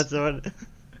 Yes. Yeah, that's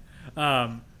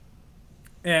what.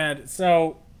 And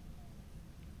so,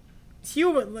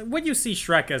 when you see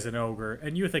Shrek as an ogre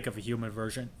and you think of a human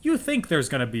version, you think there's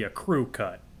going to be a crew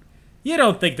cut. You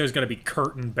don't think there's going to be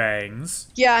curtain bangs.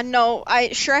 Yeah, no,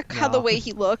 Shrek, how the No. way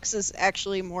he looks is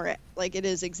actually more like it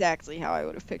is exactly how I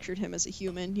would have pictured him as a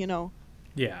human, you know?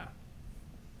 Yeah.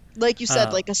 Like you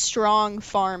said, like a strong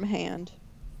farm hand.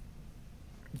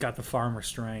 Got the farmer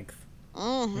strength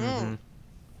Mm-hmm.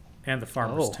 and the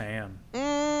farmer's Oh. tan.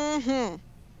 Mm-hmm.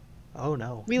 Oh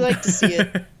no. We like to see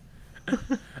it.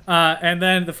 And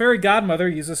then the fairy godmother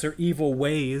uses her evil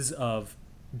ways of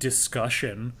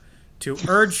discussion to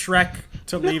urge Shrek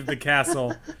to leave the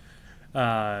castle,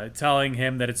 telling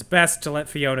him that it's best to let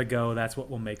Fiona go. That's what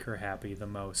will make her happy the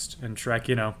most. And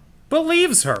Shrek,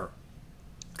 believes her.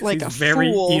 'Cause Like he's a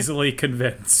very fool. easily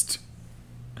convinced.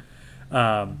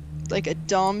 Like a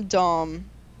dumb.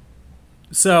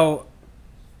 So,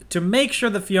 to make sure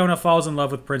that Fiona falls in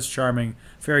love with Prince Charming,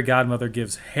 Fairy Godmother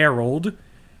gives Harold,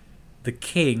 the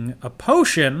king, a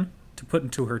potion to put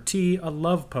into her tea, a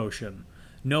love potion.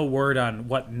 No word on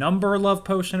what number love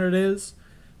potion it is,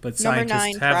 but Number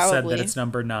scientists 9, have said probably. that it's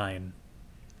number 9.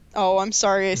 Oh, I'm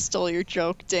sorry I stole your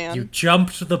joke, Dan. You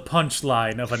jumped the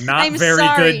punchline of a not I'm very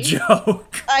sorry. good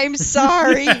joke. I'm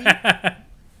sorry. I'm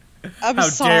How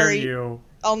sorry. dare you?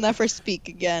 I'll never speak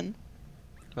again.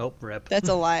 Oh, rip. That's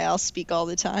a lie. I'll speak all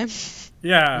the time.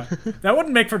 Yeah, that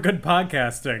wouldn't make for good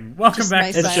podcasting. Welcome Just back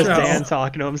my to the It's just show. Dan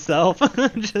talking to himself.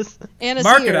 Just Anna's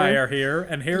Mark here. and I are here,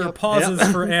 and here are Yep. pauses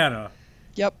Yep. for Anna.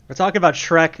 Yep. we're talking about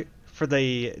Shrek for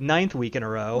the 9th week in a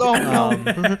row. Oh, no.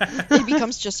 It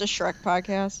becomes just a Shrek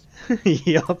podcast.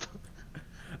 Yup.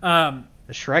 Um,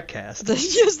 The Shrek cast. The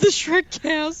Shrek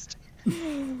cast.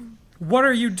 what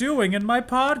are you doing in my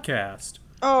podcast?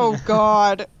 Oh,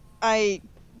 God. I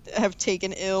have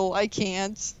taken ill. I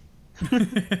can't.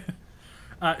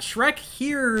 Shrek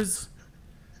hears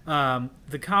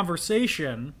the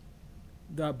conversation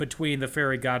between the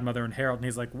fairy godmother and Harold, and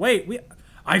he's like, "Wait,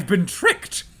 I've been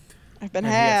tricked." I've been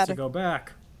And he has to had. go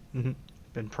back.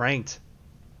 Been pranked.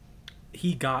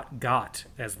 He got,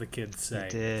 as the kids say. He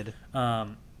did.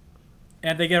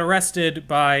 And they get arrested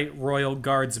by royal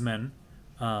guardsmen.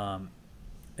 And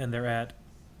then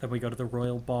we go to the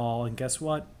royal ball, and guess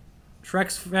what?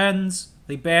 Shrek's friends,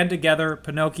 they band together.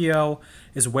 Pinocchio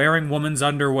is wearing woman's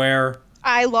underwear.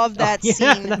 I love that yeah.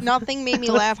 scene. Nothing made me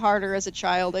laugh harder as a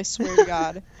child, I swear to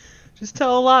God. Just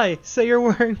tell a lie. Say you're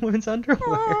wearing women's underwear.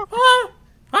 Ah,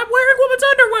 I'm wearing woman's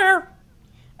underwear!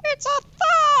 It's a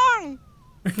thong!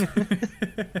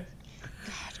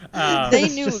 They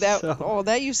It's knew just that. so- Oh,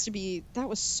 that used to be. That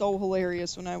was so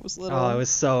hilarious when I was little. Oh, it was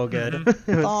so good.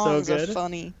 Mm-hmm. It was Thongs so are good.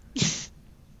 funny.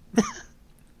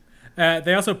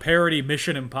 They also parody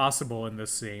Mission Impossible in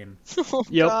this scene. Oh,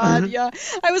 Yep. God, yeah.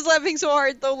 I was laughing so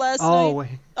hard, though, last Oh,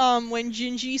 night. wait. When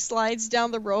Gingy slides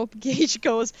down the rope, Gage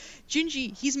goes,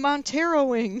 Gingy, he's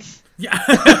Monteroing. Yeah.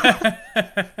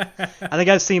 I think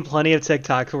I've seen plenty of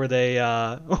TikToks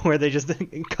where they just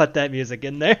cut that music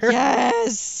in there.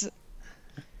 Yes!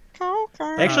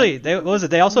 Okay. Actually, what was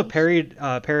it? They also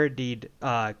parodied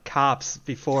Cops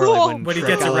before, Cool. like When he Shrek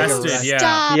gets got, like, arrested, yeah.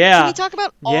 Stop! Yeah. Can we talk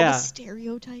about all Yeah. the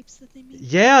stereotypes that they make?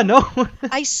 Yeah, no.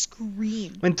 I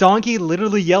scream. When Donkey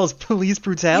literally yells police You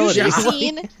brutality. should have like-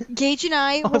 seen Gage and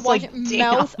I were was like, watching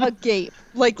damn. mouth agape.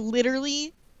 Like,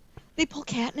 literally, they pull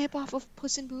catnip off of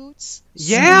Puss in Boots.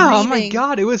 Yeah, oh my Screaming.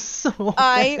 god, it was so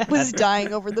I bad. was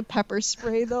dying over the pepper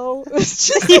spray, though. It was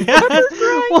just Yeah.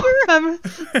 pepper Well,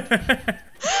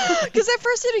 Because at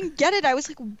first I didn't get it. I was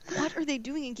like, what are they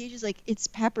doing? And Gage is like, it's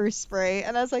pepper spray.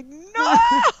 And I was like, no!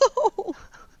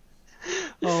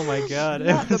 oh my god. it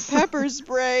Not the was- pepper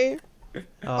spray.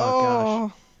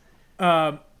 Oh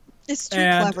gosh. It's too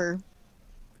And- clever.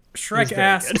 Shrek very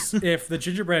asks if the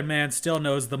gingerbread man still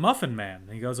knows the Muffin Man.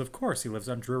 And he goes, of course, he lives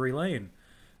on Drury Lane.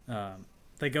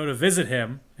 They go to visit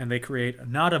him, and they create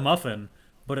not a muffin,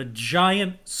 but a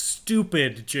giant,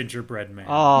 stupid gingerbread man.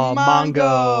 Oh,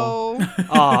 Mongo.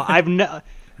 Oh,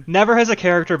 never has a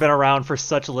character been around for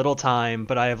such little time,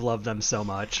 but I have loved them so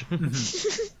much.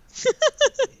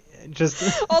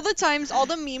 Just All the times, all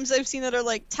the memes I've seen that are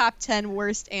like top 10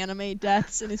 worst anime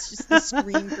deaths, and it's just the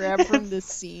screen grab from this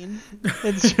scene.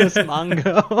 it's just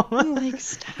Mongo. I'm like,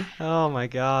 stop. Oh my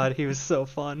god, he was so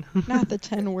fun. Not the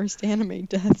 10 worst anime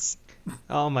deaths.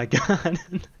 Oh my god.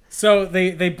 So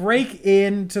they break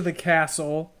into the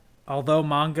castle, although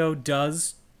Mongo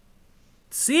does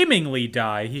seemingly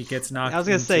die. He gets knocked. I was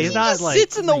gonna say he's He not just like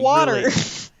sits in the water. really-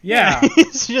 Yeah.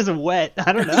 he's just wet.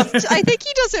 I don't know. I think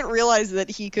he doesn't realize that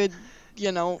he could,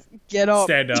 get up.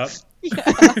 Stand up.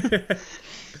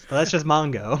 Well, that's just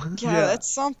Mongo. Yeah, that's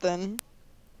something.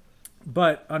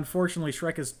 But unfortunately,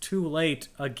 Shrek is too late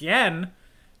again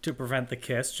to prevent the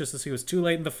kiss, just as he was too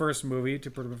late in the first movie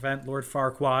to prevent Lord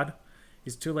Farquaad.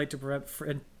 He's too late to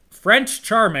prevent French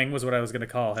Charming, was what I was going to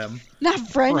call him. Not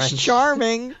French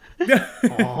Charming.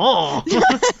 Oh.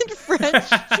 French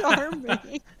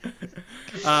Charming.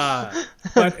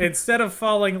 But instead of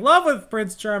falling in love with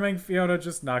Prince Charming, Fiona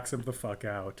just knocks him the fuck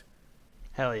out.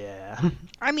 Hell yeah.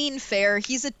 I mean, fair.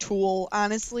 He's a tool,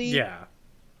 honestly. Yeah.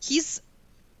 He's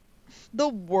the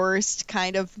worst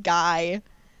kind of guy.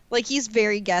 Like, he's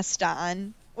very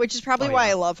Gaston, which is probably why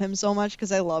I love him so much,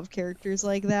 because I love characters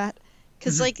like that.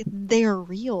 Because, like, they're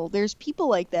real. There's people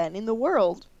like that in the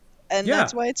world. And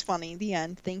that's why it's funny. The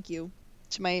end. Thank you.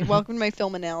 Welcome to my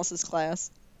film analysis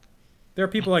class. There are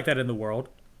people like that in the world.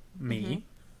 Me.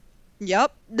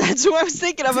 Yep. That's what I was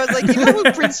thinking of. I was like, you know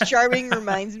what Prince Charming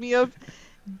reminds me of?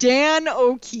 Dan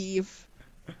O'Keefe.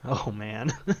 Oh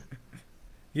man.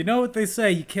 You know what they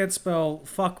say, you can't spell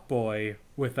fuckboy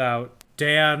without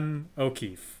Dan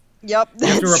O'Keefe. Yep. You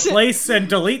have to replace and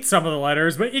delete some of the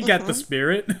letters, but you get the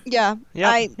spirit. Yeah.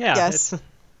 Yes.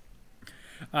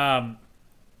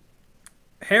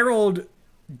 Harold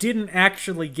didn't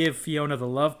actually give Fiona the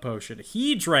love potion.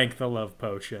 He drank the love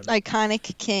potion.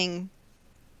 Iconic king.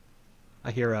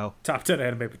 A hero. Top 10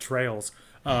 anime betrayals.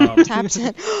 Top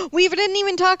 10. We didn't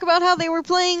even talk about how they were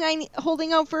playing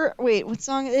Holding Out for... Wait, what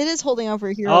song? It is Holding Out for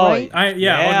a Hero, right? Holding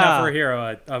Out for a Hero.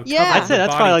 I'd say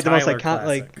that's probably like the most iconic...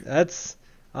 classic.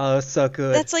 That's so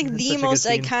good. That's like the most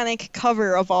iconic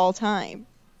cover of all time.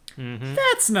 Mm-hmm.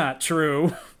 That's not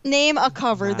true. Name a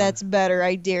cover that's better.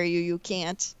 I dare you. You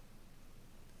can't.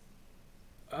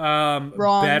 Wrong.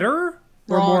 Better?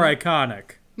 Or Wrong. more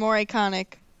iconic? More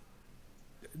iconic.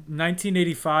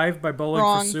 1985 by Bowling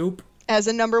Wrong. for Soup. As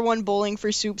a #1 Bowling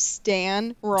for Soup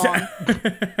stan, wrong.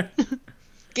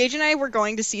 Gage and I were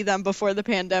going to see them before the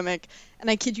pandemic, and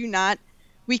I kid you not,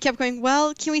 we kept going,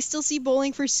 well, can we still see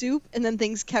Bowling for Soup? And then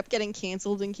things kept getting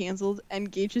canceled,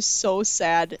 and Gage is so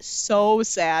sad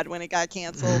when it got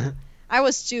canceled. I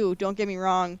was too, don't get me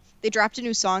wrong. They dropped a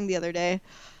new song the other day.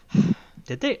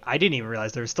 Did they? I didn't even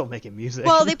realize they were still making music.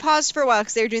 Well, they paused for a while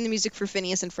because they were doing the music for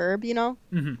Phineas and Ferb, you know?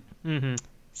 Mm-hmm. Mm-hmm.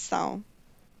 So...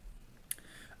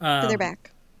 but they're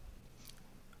back.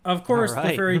 Of course,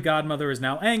 the fairy godmother is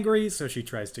now angry, so she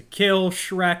tries to kill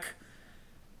Shrek.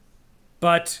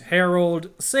 But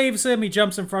Harold saves him, he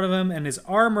jumps in front of him, and his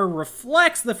armor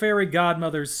reflects the fairy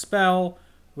godmother's spell,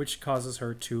 which causes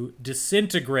her to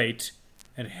disintegrate.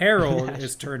 And Harold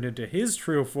is turned into his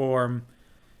true form,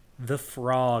 the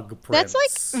Frog Prince.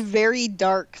 That's like very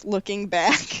dark looking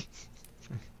back.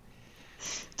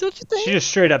 Don't you think? She just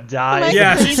straight up died.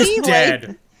 Yeah, she's just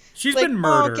dead. She's been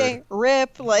murdered. Oh, okay,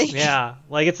 rip. Yeah,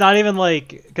 like it's not even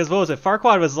like, because what was it?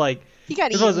 Farquaad was like, he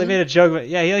got eaten. They made a joke.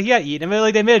 Yeah, he got eaten. I mean,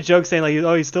 like they made a joke saying like,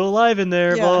 oh, he's still alive in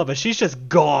there, blah, blah, but she's just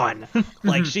gone.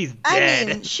 Like she's dead.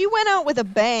 I mean, she went out with a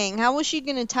bang. How was she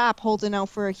gonna top Holding Out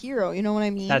for a Hero? You know what I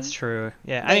mean? That's true.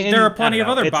 Yeah, I mean, there are plenty of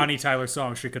other Bonnie Tyler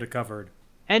songs she could have covered.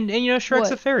 And you know,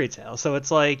 Shrek's a fairy tale, so it's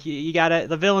like you gotta,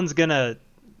 the villain's gonna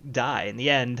die in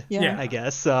the end. Yeah. I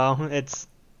guess so. It's.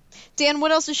 Dan,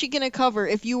 what else is she gonna cover?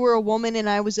 If You Were a Woman and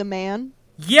I Was a Man?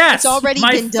 Yes! It's already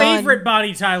been done. My favorite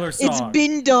Bonnie Tyler song. It's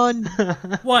been done.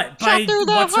 What? By,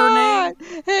 what's her name?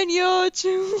 And you're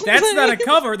too That's not a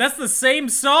cover. That's the same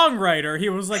songwriter. He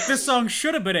was like, this song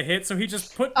should have been a hit, so he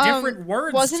just put different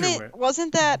words to it.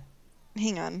 Wasn't that...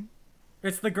 Hang on.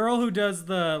 It's the girl who does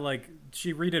the, like,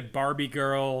 she redid Barbie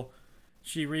Girl.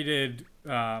 She redid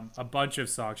a bunch of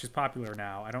songs. She's popular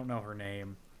now. I don't know her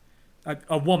name.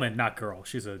 A woman, not girl.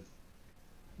 She's a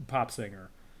pop singer.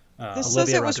 This Olivia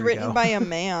says it was Rodrigo. written by a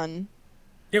man.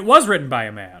 It was written by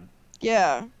a man.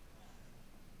 Yeah.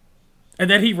 And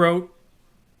then he wrote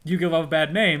You Give Love a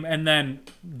Bad Name. And then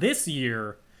this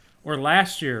year, or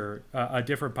last year, a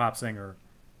different pop singer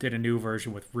did a new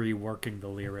version with reworking the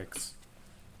lyrics.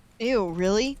 Ew,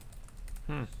 really?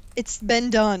 It's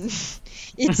been done.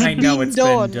 I know it's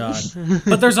been done.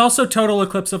 But there's also Total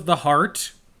Eclipse of the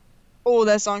Heart. Oh,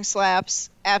 that song slaps.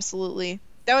 Absolutely.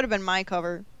 That would have been my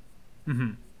cover.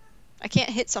 Mm-hmm. I can't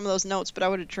hit some of those notes, but I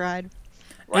would have tried.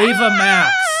 Ava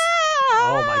Max.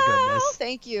 Oh my goodness.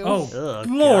 Thank you. Oh,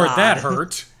 Lord, God. that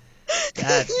hurt.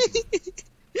 That,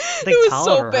 it was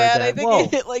so bad. I think I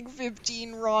hit like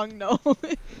 15 wrong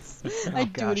notes.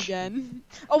 I'd do it gosh. again.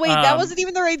 Oh wait, that wasn't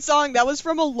even the right song. That was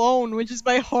from Alone, which is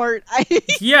my heart.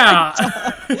 Yeah.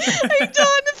 I'm done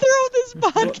to throw this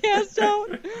podcast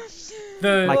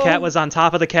out. My cat was on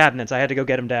top of the cabinets. I had to go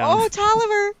get him down. Oh,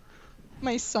 Tolliver,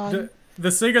 my son.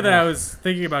 The singer that I was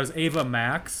thinking about is Ava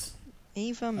Max.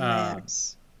 Ava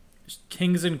Max.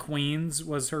 Kings and Queens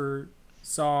was her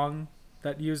song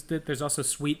that used it. There's also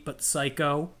Sweet But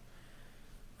Psycho.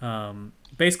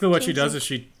 Basically what she does is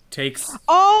she takes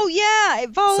Oh yeah,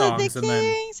 it followed the songs and then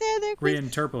kings and the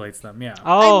queens. reinterpolates them. Yeah.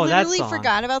 Oh, I that literally song.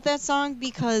 forgot about that song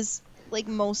because like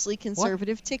mostly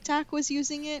conservative TikTok was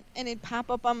using it, and it'd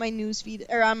pop up on my newsfeed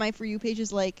or on my For You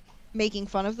pages like making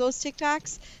fun of those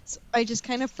TikToks. So I just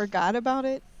kind of forgot about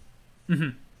it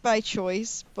by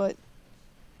choice, but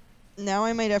now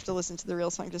I might have to listen to the real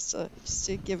song just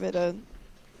to give it a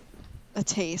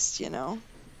taste, you know.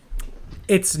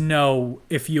 It's no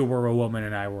If You Were a Woman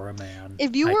and I Were a Man.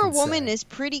 If You I Were a can Woman say. is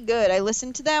pretty good. I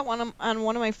listened to that on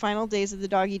one of my final days of the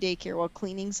doggy daycare while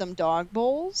cleaning some dog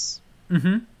bowls.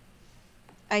 Mhm.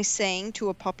 I sang to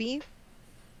a puppy.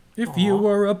 If you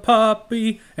were a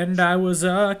puppy and I was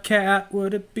a cat,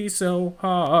 would it be so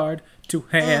hard to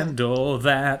handle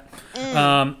that?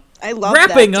 I love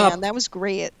Wrapping that, Dan. up- That was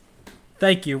great.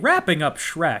 Thank you. Wrapping up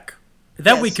Shrek.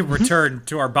 Then we Yes. can return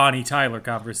to our Bonnie Tyler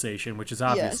conversation, which is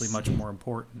obviously Yes. much more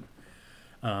important.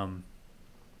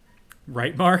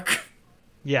 Right, Mark?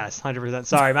 Yes, 100%.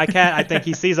 Sorry, my cat, I think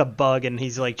he sees a bug and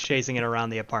he's like chasing it around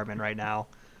the apartment right now.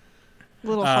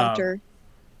 Little hunter.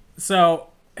 So,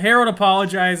 Harold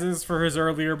apologizes for his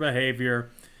earlier behavior.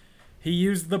 He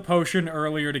used the potion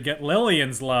earlier to get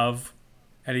Lillian's love,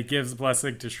 and he gives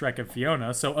blessing to Shrek and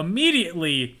Fiona. So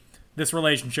immediately, this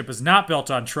relationship is not built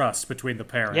on trust between the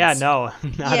parents. Yeah, no,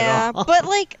 not Yeah, at all. but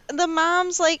like the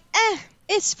mom's like,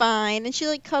 it's fine, and she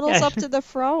like cuddles Yeah. up to the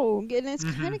frog, and it's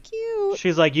kind of cute.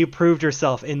 She's like, you proved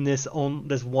yourself in this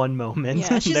one moment.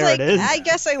 Yeah, she's there like, it is. I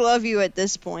guess I love you at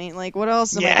this point. Like, what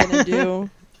else am Yeah. I gonna do?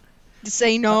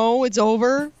 Say no, it's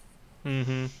over.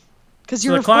 Mm-hmm. Because So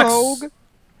you're the a clock's- frog.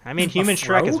 I mean, human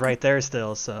Shrek is frog? right there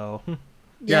still, so.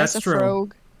 Yes, that's a true.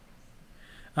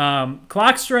 frog.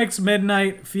 Clock strikes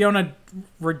midnight. Fiona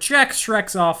rejects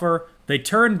Shrek's offer. They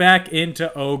turn back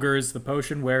into ogres. The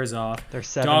potion wears off. They're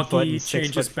 7 Donkey foot and 6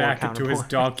 changes foot back four into his counterpoint.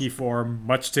 donkey form,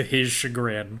 much to his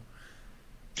chagrin.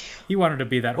 He wanted to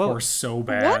be that Well, horse so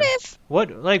bad. What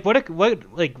if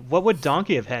What would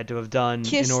Donkey have had to have done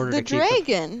kiss in order the to keep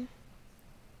dragon?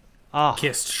 Oh.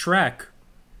 Kissed Shrek.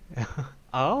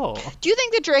 Oh. Do you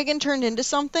think the dragon turned into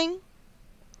something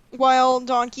while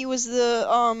Donkey was the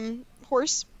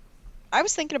horse? I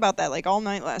was thinking about that like all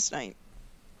night last night.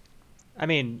 I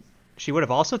mean, she would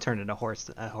have also turned into a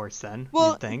horse then,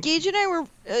 Well, you'd think. Gage and I were,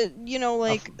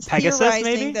 like Pegasus, theorizing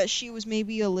maybe? that she was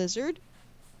maybe a lizard.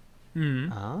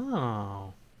 Hmm.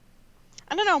 Oh.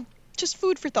 I don't know. Just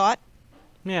food for thought.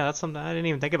 Yeah, that's something. I didn't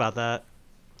even think about that.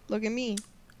 Look at me.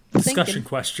 Discussion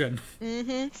question.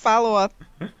 Follow up.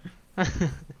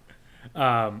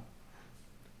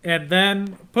 And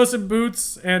then Puss in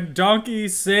Boots and Donkey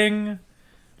sing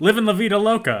Livin' La Vida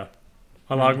Loca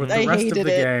along with the I rest of hated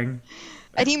the it. gang.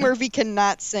 Eddie Murphy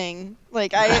cannot sing.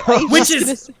 Like I Which was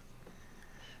gonna is say-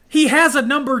 he has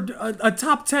a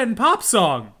top 10 pop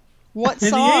song what in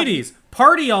song? the 80s.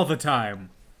 Party all the time.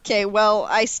 Okay, well,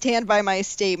 I stand by my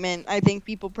statement. I think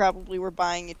people probably were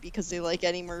buying it because they like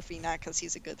Eddie Murphy, not because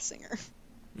he's a good singer.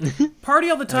 Party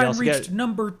all the time also reached get-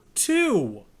 number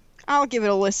 2. I'll give it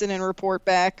a listen and report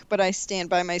back, but I stand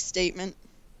by my statement.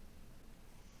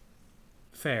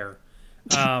 Fair.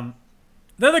 Then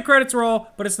the credits roll,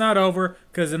 but it's not over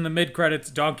because in the mid-credits,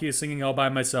 Donkey is singing All By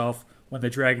Myself when the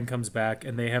dragon comes back,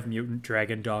 and they have mutant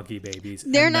dragon donkey babies.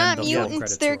 They're and then not the full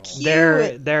mutants, credits they're roll.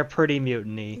 cute. They're pretty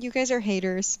mutiny. You guys are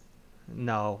haters.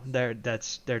 No, they're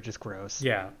just gross.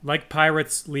 Yeah, like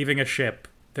pirates leaving a ship.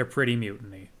 They're pretty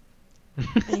mutiny.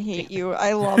 I hate you.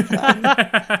 I love them.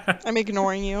 I'm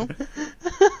ignoring you.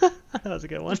 That was a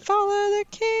good one. Follow the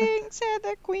kings and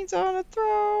the queens on a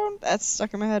throne. That's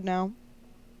stuck in my head now.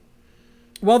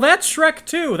 Well, that's Shrek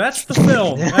 2. That's the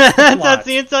film. That's the plot. That's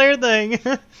the entire thing.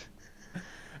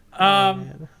 I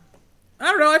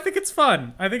don't know. I think it's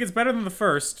fun. I think it's better than the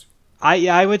first.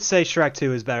 I would say Shrek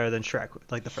 2 is better than Shrek,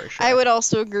 like the first Shrek. I would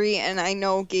also agree, and I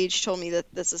know Gage told me that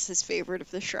this is his favorite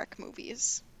of the Shrek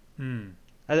movies.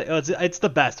 It's the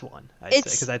best one. I'd say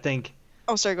It's- because I think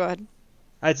Oh, sorry, go ahead.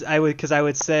 I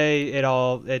would say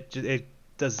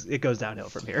it goes downhill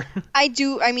from here.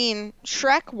 I mean,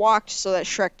 Shrek walked so that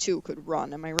Shrek 2 could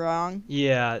run. Am I wrong?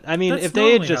 Yeah, I mean That's if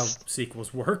they had normally just how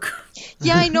sequels work.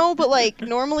 Yeah, I know, but like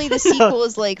normally the sequel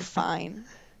is like fine.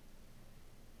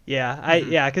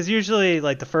 Yeah, because usually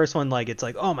like the first one, like it's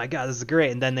like, oh my god, this is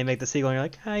great, and then they make the sequel, and you're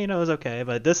like, it was okay,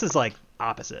 but this is like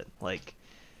opposite. Like,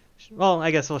 well,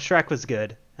 I guess Shrek was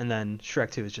good, and then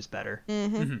Shrek 2 is just better.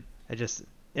 Mm-hmm. I just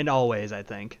in all ways, I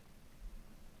think.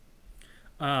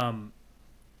 I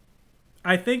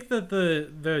think that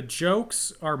the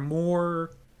jokes are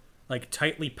more like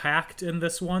tightly packed in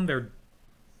this one. They're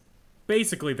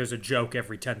basically there's a joke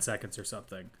every 10 seconds or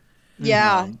something.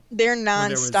 Yeah, they're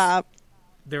nonstop.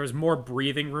 There was more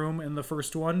breathing room in the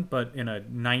first one, but in a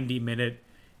 90-minute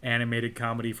animated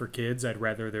comedy for kids, I'd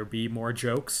rather there be more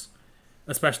jokes,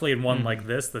 especially in one like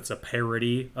this that's a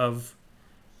parody of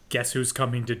Guess Who's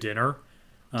Coming to Dinner.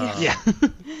 Yeah.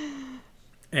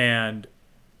 And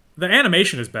the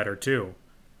animation is better too.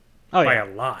 Oh by yeah. a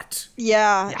lot.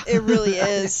 Yeah, it really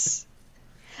is.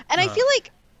 And I feel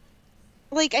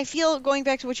like I feel going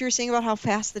back to what you were saying about how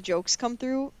fast the jokes come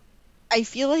through, I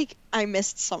feel like I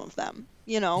missed some of them.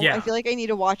 Yeah. I feel like I need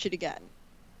to watch it again.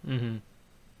 Mm-hmm.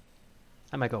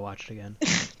 I might go watch it again.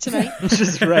 Tonight?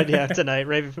 Just tonight,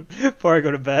 right before I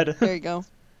go to bed. There you go.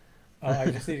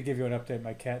 I just need to give you an update.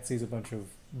 My cat sees a bunch of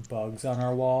bugs on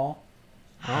our wall.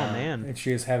 Oh man. And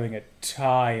she is having a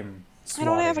time I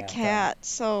don't have a swatting at them. cat,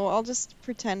 so I'll just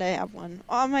pretend I have one.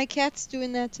 Oh, my cat's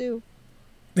doing that too.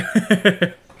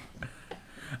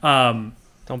 Don't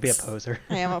be a poser.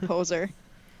 I am a poser.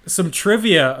 Some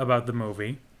trivia about the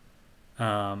movie.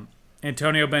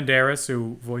 Antonio Banderas,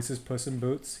 who voices Puss in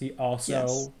Boots, he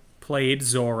also played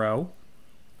Zorro,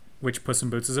 which Puss in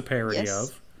Boots is a parody Yes.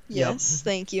 of. Yes,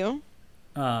 thank you.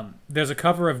 There's a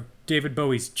cover of David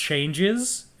Bowie's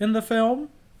Changes in the film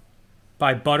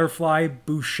by Butterfly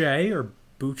Boucher or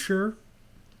Butcher.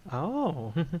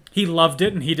 Oh. He loved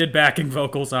it, and he did backing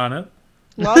vocals on it.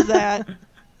 Love that.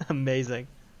 Amazing.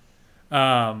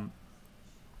 In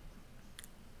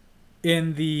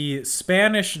the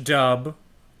Spanish dub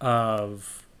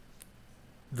of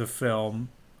the film,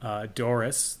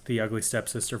 Doris, the ugly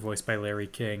stepsister voiced by Larry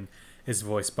King, is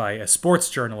voiced by a sports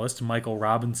journalist, Michael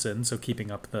Robinson, so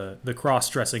keeping up the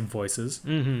cross-dressing voices.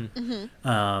 Antonio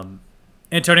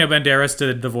Banderas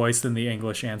did the voice in the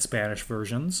English and Spanish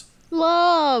versions.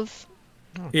 Love.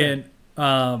 In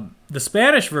the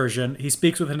Spanish version, he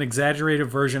speaks with an exaggerated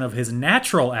version of his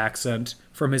natural accent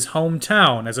from his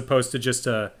hometown, as opposed to just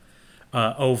a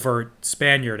overt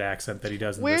Spaniard accent that he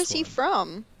does in Where's this one. he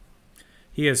from?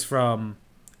 He is from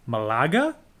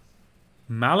Malaga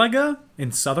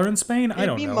in southern Spain. I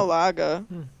don't It'd be know. Malaga.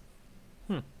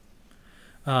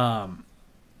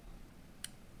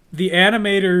 The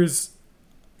animators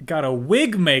got a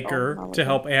wig maker Malaga. to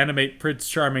help animate Prince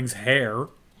Charming's hair.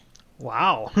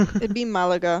 Wow. It'd be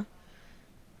Malaga.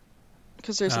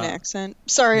 Because there's an accent.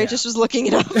 Sorry, I yeah. just was looking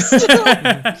it up still.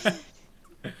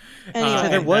 Anyway,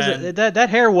 There was then- that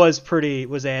hair was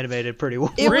animated pretty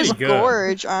well. it was pretty good.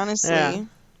 gorge, honestly. Yeah.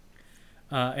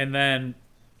 And then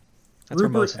That's where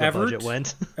Rupert most of the budget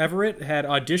went. Everett had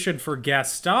auditioned for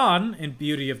Gaston in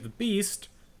Beauty of the Beast,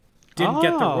 didn't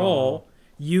get the Oh. role,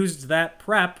 used that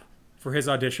prep for his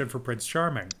audition for Prince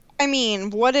Charming. I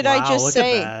mean, what did I Wow, just look at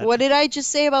say? that. What did I just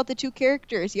say about the two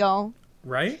characters, y'all?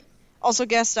 Right? Also,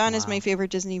 Gaston is Wow. my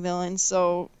favorite Disney villain,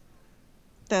 so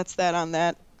that's that on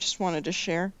that. Just wanted to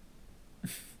share.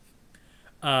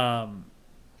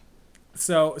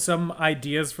 So some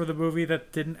ideas for the movie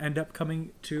that didn't end up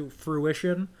coming to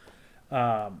fruition.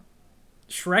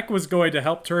 Shrek was going to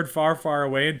help turn Far, Far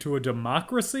Away into a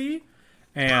democracy,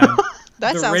 and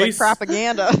That the sounds race, like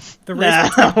propaganda. The race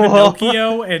between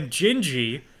Pinocchio and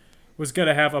Gingy was going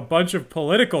to have a bunch of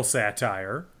political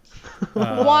satire.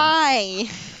 Why?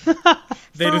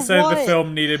 They For decided the what?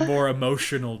 film needed more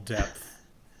emotional depth.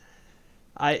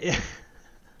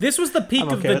 This was the peak I'm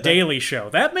of okay The with that. Daily Show.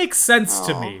 That makes sense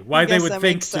to Oh, me, why I they guess would that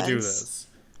think makes to do sense.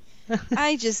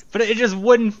 this. But it just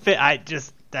wouldn't fit. I don't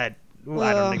think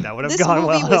that would have this gone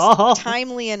movie well at all. was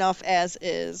timely enough as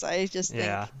is. I just think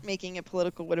Yeah. making it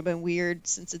political would have been weird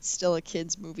since it's still a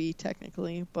kids movie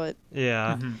technically. But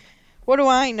Yeah. what do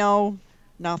I know?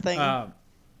 Nothing.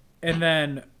 And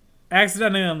then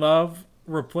Accidentally in Love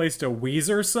replaced a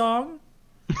Weezer song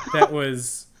that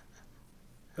was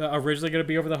originally going to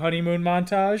be over the honeymoon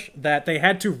montage that they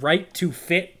had to write to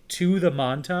fit to the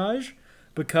montage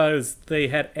because they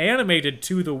had animated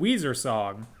to the Weezer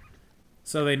song.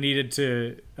 So they needed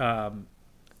to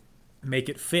make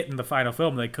it fit in the final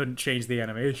film. They couldn't change the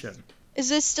animation. Is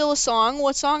this still a song?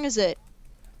 What song is it?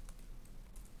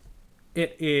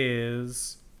 It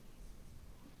is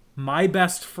My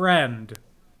Best Friend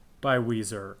by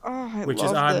Weezer, Oh, I which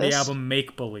love is on this. the album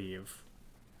Make Believe.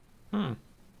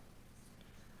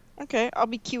 Okay, I'll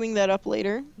be queuing that up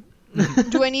later.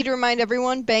 Do I need to remind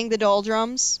everyone? Bang the Doll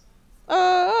Drums.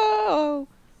 Oh,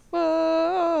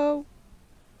 whoa.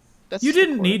 That's You the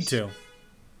didn't need chorus. to.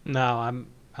 No, I'm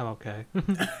okay.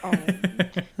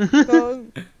 Oh.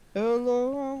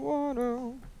 Hello, I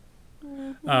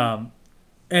wanna-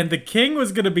 And the king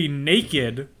was going to be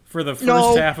naked for the first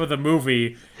No. half of the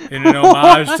movie in an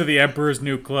homage to the Emperor's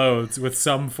New Clothes with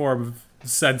some form of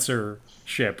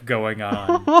censorship going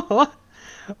on.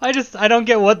 I don't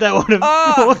get what that would have.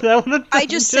 what that would have I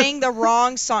just sang the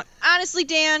wrong song. Honestly,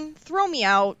 Dan, throw me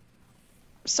out.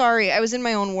 Sorry, I was in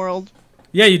my own world.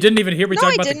 Yeah, you didn't even hear me No,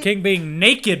 talk I about didn't. the king being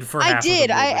naked for half I of the did.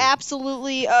 movie. I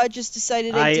absolutely just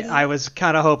decided I didn't. I was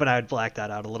kind of hoping I would black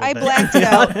that out a little I bit. blacked it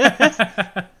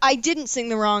out. I didn't sing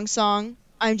the wrong song.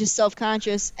 I'm just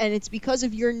self-conscious, and it's because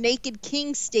of your naked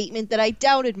king statement that I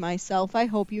doubted myself. I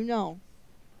hope you know.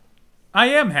 I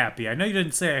am happy. I know you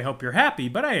didn't say I hope you're happy,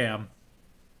 but I am.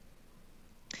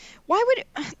 Why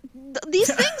would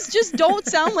these things just don't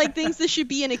sound like things that should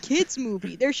be in a kids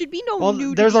movie? There should be no Well,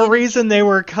 nudity. there's a reason they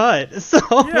were cut. So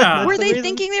Yeah. Were that's the they reason-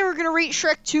 thinking they were gonna rate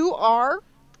Shrek 2 R?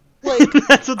 Like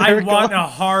That's what they I were want going. a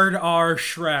hard R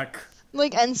Shrek.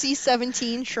 like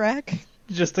NC-17 Shrek?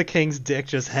 Just the king's dick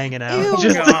just hanging out. Ew.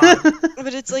 Just God.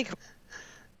 But it's like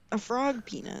a frog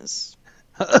penis.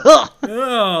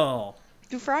 Oh.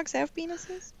 Do frogs have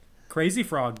penises? Crazy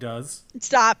Frog does.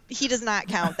 Stop. He does not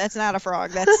count. That's not a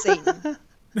frog. That's Satan.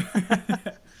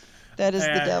 That is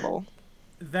the devil.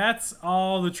 That's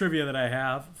all the trivia that I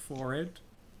have for it.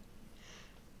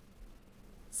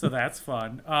 So that's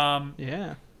fun.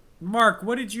 yeah. Mark,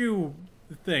 what did you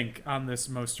think on this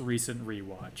most recent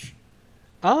rewatch?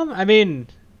 I mean,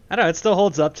 I don't know. It still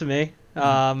holds up to me.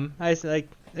 I like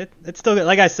it. It's still good.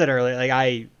 Like I said earlier, like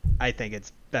I think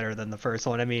it's better than the first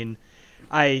one. I mean,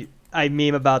 I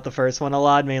meme about the first one a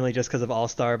lot, mainly just because of All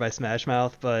Star by Smash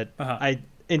Mouth. But Uh-huh.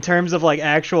 in terms of like an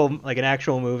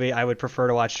actual movie, I would prefer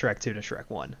to watch Shrek 2 to Shrek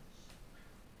 1.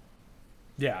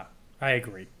 Yeah, I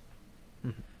agree.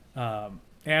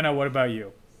 Anna, what about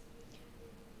you?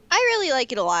 I really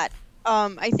like it a lot.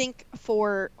 I think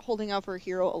for Holding Out for a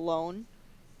Hero alone,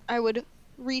 I would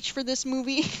reach for this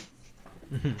movie.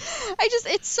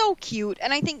 It's so cute.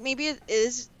 And I think maybe it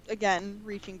is, again,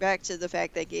 reaching back to the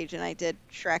fact that Gage and I did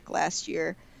Shrek last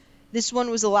year. This one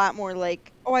was a lot more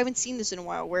like, oh, I haven't seen this in a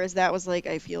while. Whereas that was like,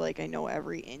 I feel like I know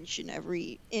every inch and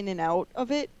every in and out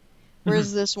of it.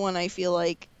 Whereas this one, I feel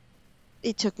like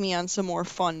it took me on some more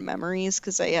fun memories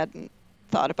because I hadn't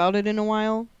thought about it in a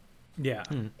while. Yeah.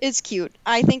 It's cute.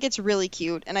 I think it's really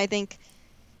cute. And I think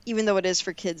even though it is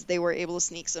for kids, they were able to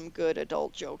sneak some good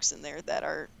adult jokes in there that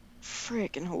are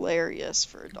freaking hilarious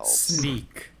for adults.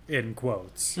 Sneak, in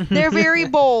quotes. They're very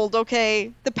bold,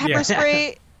 okay? The pepper Yeah.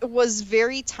 spray was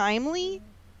very timely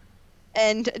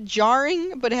and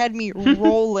jarring, but it had me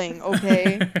rolling,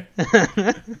 okay?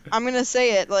 I'm gonna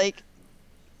say it, like,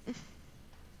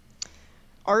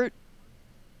 art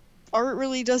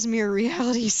really does mirror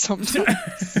reality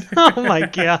sometimes. Oh my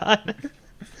god.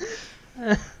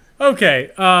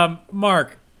 Okay,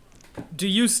 Mark, do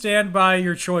you stand by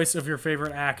your choice of your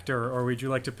favorite actor, or would you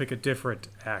like to pick a different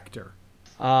actor?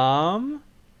 I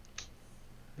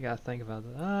gotta think about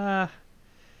that.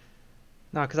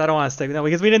 No, because I don't want to stick with that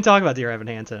because we didn't talk about Dear Evan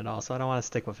Hansen at all, so I don't want to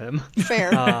stick with him.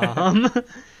 Fair.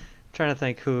 Trying to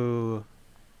think who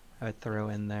I would throw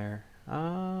in there.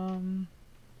 Who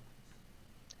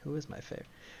is my favorite?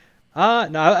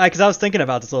 No, because I was thinking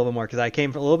about this a little bit more because I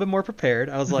came a little bit more prepared.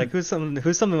 I was like, who's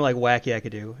something like wacky I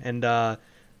could do? And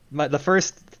the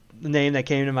first name that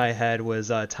came to my head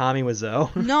was Tommy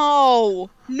Wiseau.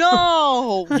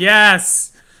 No!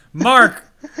 Yes! Mark,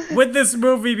 would this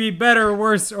movie be better,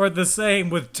 worse, or the same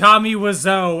with Tommy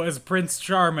Wiseau as Prince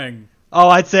Charming? Oh,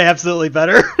 I'd say absolutely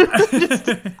better.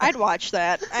 I'd watch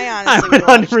that. I I honestly would would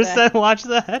watch that. 100% watch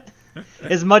that.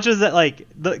 As much as it, like,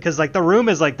 because like the room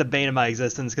is like the bane of my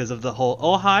existence because of the whole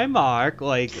 "oh hi Mark"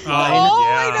 like line. Oh,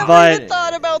 Yeah. I never But even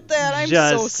thought about that. I'm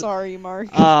so just- sorry, Mark.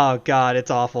 Oh god,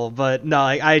 it's awful. But no,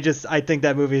 like, I think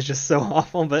that movie is just so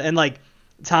awful. But and like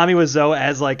Tommy Wiseau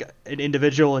as like an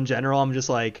individual in general, I'm just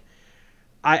like,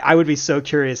 I would be so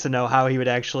curious to know how he would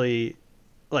actually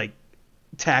like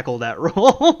tackle that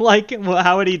role. Like,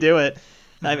 how would he do it?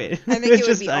 I mean, I think it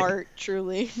would be art,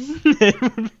 truly. It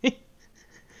would be.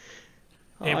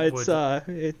 It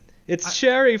Oh, it's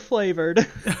cherry flavored.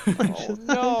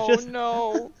 Oh,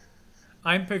 no.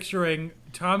 I'm picturing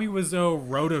Tommy Wiseau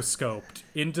rotoscoped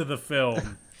into the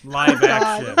film, live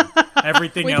action.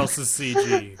 Everything Wait. else is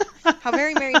CG. How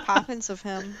very Mary Poppins of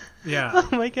him. Yeah. Oh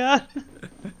my god.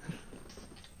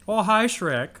 Oh, hi,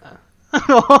 Shrek.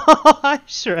 Oh,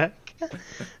 Shrek.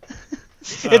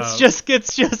 It's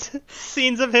just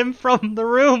scenes of him from The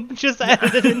Room, just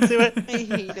edited into it. I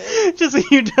hate it. Just so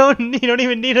you don't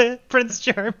even need a Prince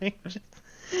Charming.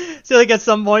 So like at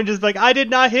some point, just like, I did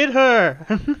not hit her.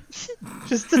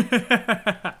 Just.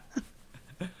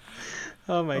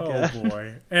 Oh my god. Oh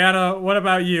boy. Anna, what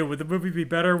about you? Would the movie be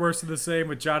better, worse, or the same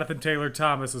with Jonathan Taylor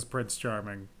Thomas as Prince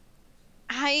Charming?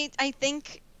 I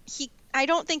think I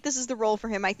don't think this is the role for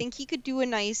him. I think he could do a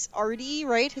nice Artie,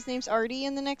 right? His name's Artie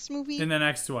in the next movie. In the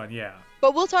next one, yeah.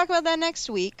 But we'll talk about that next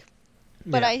week.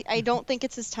 But Yeah. I don't think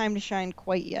it's his time to shine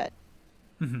quite yet.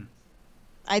 Mhm.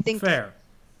 I think Fair.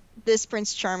 this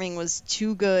Prince Charming was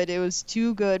too good. It was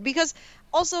too good. Because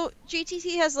also,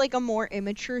 JTT has like a more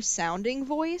immature sounding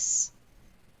voice.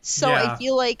 So Yeah. I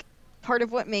feel like part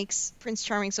of what makes Prince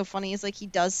Charming so funny is like he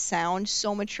does sound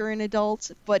so mature and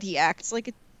adult, but he acts like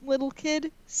a little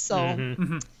kid. So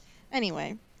Mhm.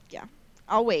 anyway, yeah.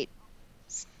 I'll wait.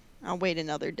 I'll wait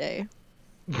another day.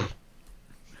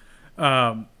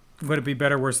 Would it be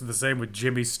better, worse, or the same with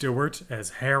Jimmy Stewart as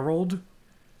Harold?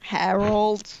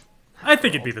 Harold. I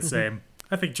think it'd be the same.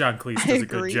 I think John Cleese does a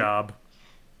good agree. job.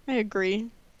 I agree.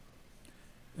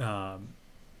 Um,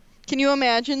 Can you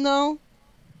imagine though?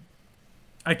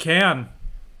 I can.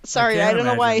 Sorry, can't I don't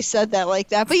know why I imagine. said that like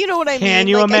that, but you know what I mean. Can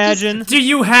you Like, imagine? Do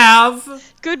you have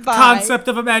Goodbye. concept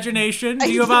of imagination? Do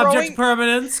I'm you have throwing- object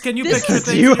permanence? Can you This picture is-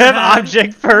 things? Do you in your have head?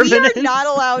 object We are permanence? not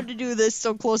allowed to do this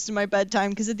so close to my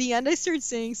bedtime because at the end I start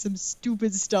saying some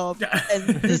stupid stuff, and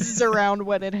this is around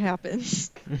when it happens.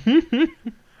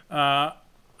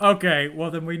 Okay,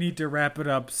 well then we need to wrap it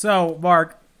up. So,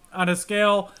 Mark, on a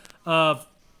scale of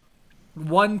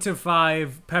 1 to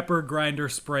 5 pepper grinder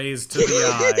sprays to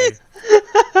the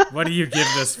eye, what do you give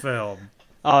this film?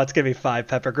 Oh, it's gonna be 5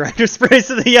 pepper grinder sprays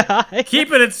to the eye.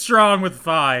 Keeping it strong with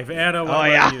 5. Anna, what Oh,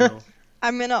 about yeah. you?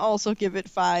 I'm gonna also give it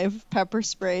 5 pepper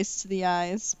sprays to the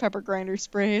eyes, pepper grinder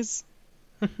sprays.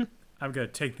 I'm gonna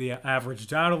take the average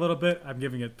down a little bit. I'm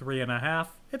giving it 3.5.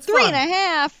 It's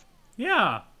 3.5. fun.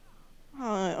 Yeah.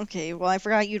 Okay, well I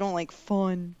forgot you don't like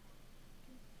fun.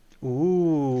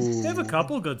 Ooh. They have a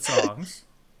couple good songs.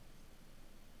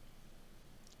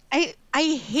 I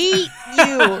hate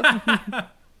you.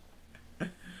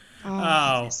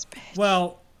 Oh, this bitch.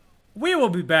 well, we will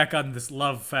be back on this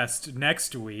Love Fest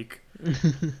next week,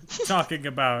 talking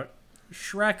about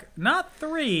Shrek, not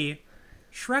 3,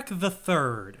 Shrek the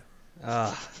Third.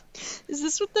 Is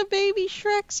this with the baby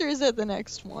Shreks or is that the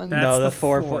next one? That's No, the the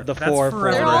four- fourth. the That's four-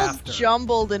 forever They're all after.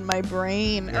 jumbled in my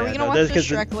brain. Are we Yeah, gonna no, watch that's the 'cause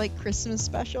the- Shrek like Christmas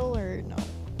special or no?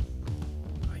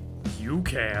 You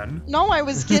can. No, I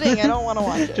was kidding. I don't want to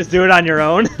watch it. Just do it on your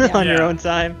own, on Yeah. your own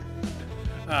time.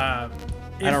 I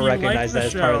I don't recognize that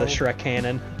as part of the Shrek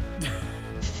canon.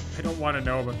 I don't want to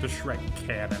know about the Shrek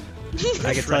canon.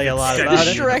 I can tell you a lot the about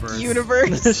it. Shrek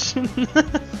universe.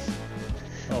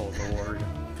 Oh, Lord.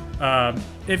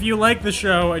 If you like the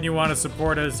show and you want to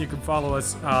support us, you can follow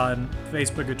us on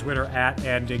Facebook or Twitter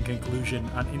 @and in conclusion,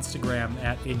 on Instagram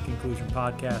 @in conclusion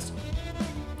podcast.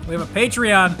 We have a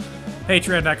Patreon,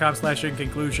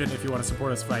 patreon.com/inconclusion if you want to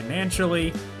support us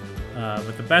financially.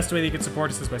 But the best way that you can support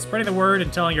us is by spreading the word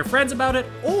and telling your friends about it,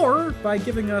 or by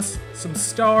giving us some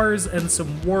stars and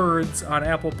some words on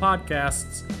Apple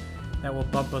Podcasts. That will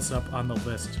bump us up on the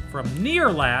list from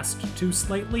near last to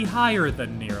slightly higher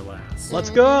than near last. Let's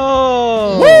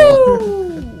go!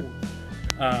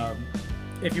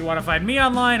 If you want to find me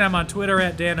online, I'm on Twitter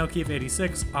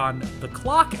 @DanO'Keefe86, on the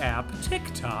Clock app,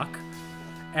 TikTok,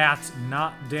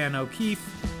 @NotDanO'Keefe,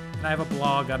 and I have a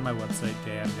blog on my website,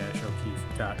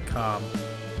 dan-o'keefe.com.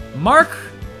 Mark,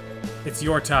 it's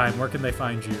your time. Where can they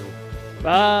find you?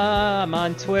 I'm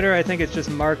on Twitter. I think it's just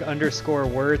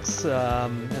Mark_Wirtz.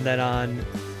 And then on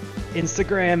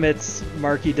Instagram, it's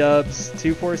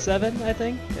MarkyDubs247, I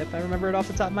think, if I remember it off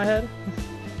the top of my head.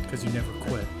 Because you never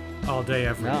quit. All day,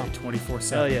 every No. day,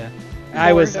 24/7. Hell yeah.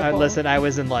 I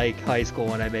was in like high school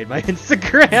when I made my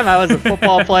Instagram. I was a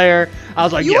football player. I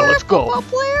was like, You yeah, were let's a football go.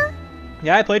 player?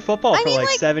 Yeah, I played football I for mean, like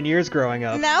like, 7 years growing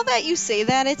up. Now that you say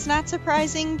that, it's not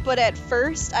surprising, but at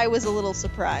first I was a little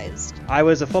surprised. I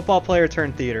was a football player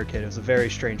turned theater kid. It was a very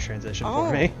strange transition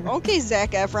for me. Okay,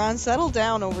 Zac Efron, settle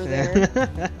down over there.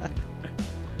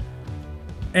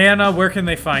 Anna, where can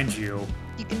they find you?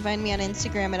 You can find me on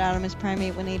Instagram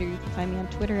 @AutomusPrime818, or you can find me on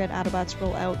Twitter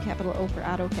 @AutobotsRollOut, capital O for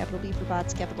Auto, capital B for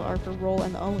Bots, capital R for Roll,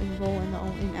 and the O in Roll and the O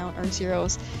in Out are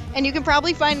zeros. And you can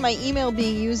probably find my email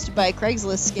being used by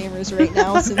Craigslist scammers right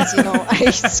now since,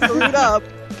 I screwed up.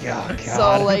 God.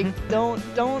 So,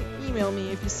 don't email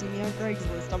me if you see me on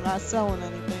Craigslist. I'm not selling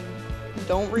anything.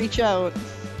 Don't reach out.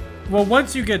 Well,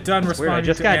 once you get done Weird, responding I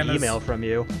just to got an Anna's email from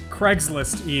you.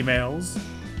 Craigslist emails,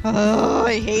 Oh,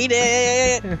 I hate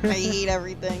it. I hate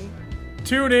everything.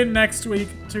 Tune in next week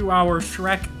to our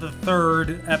Shrek the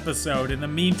Third episode. In the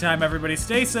meantime, everybody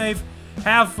stay safe,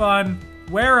 have fun,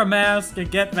 wear a mask, and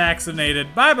get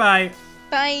vaccinated. Bye-bye.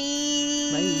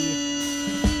 Bye. Bye.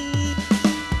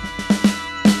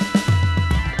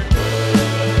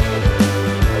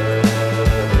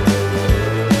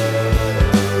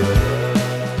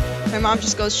 My mom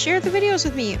just goes, share the videos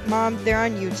with me. Mom, they're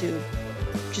on YouTube.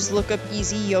 Just look up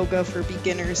easy yoga for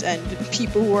beginners and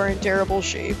people who are in terrible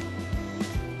shape.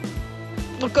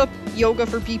 Look up yoga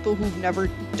for people who've never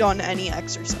done any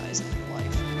exercising.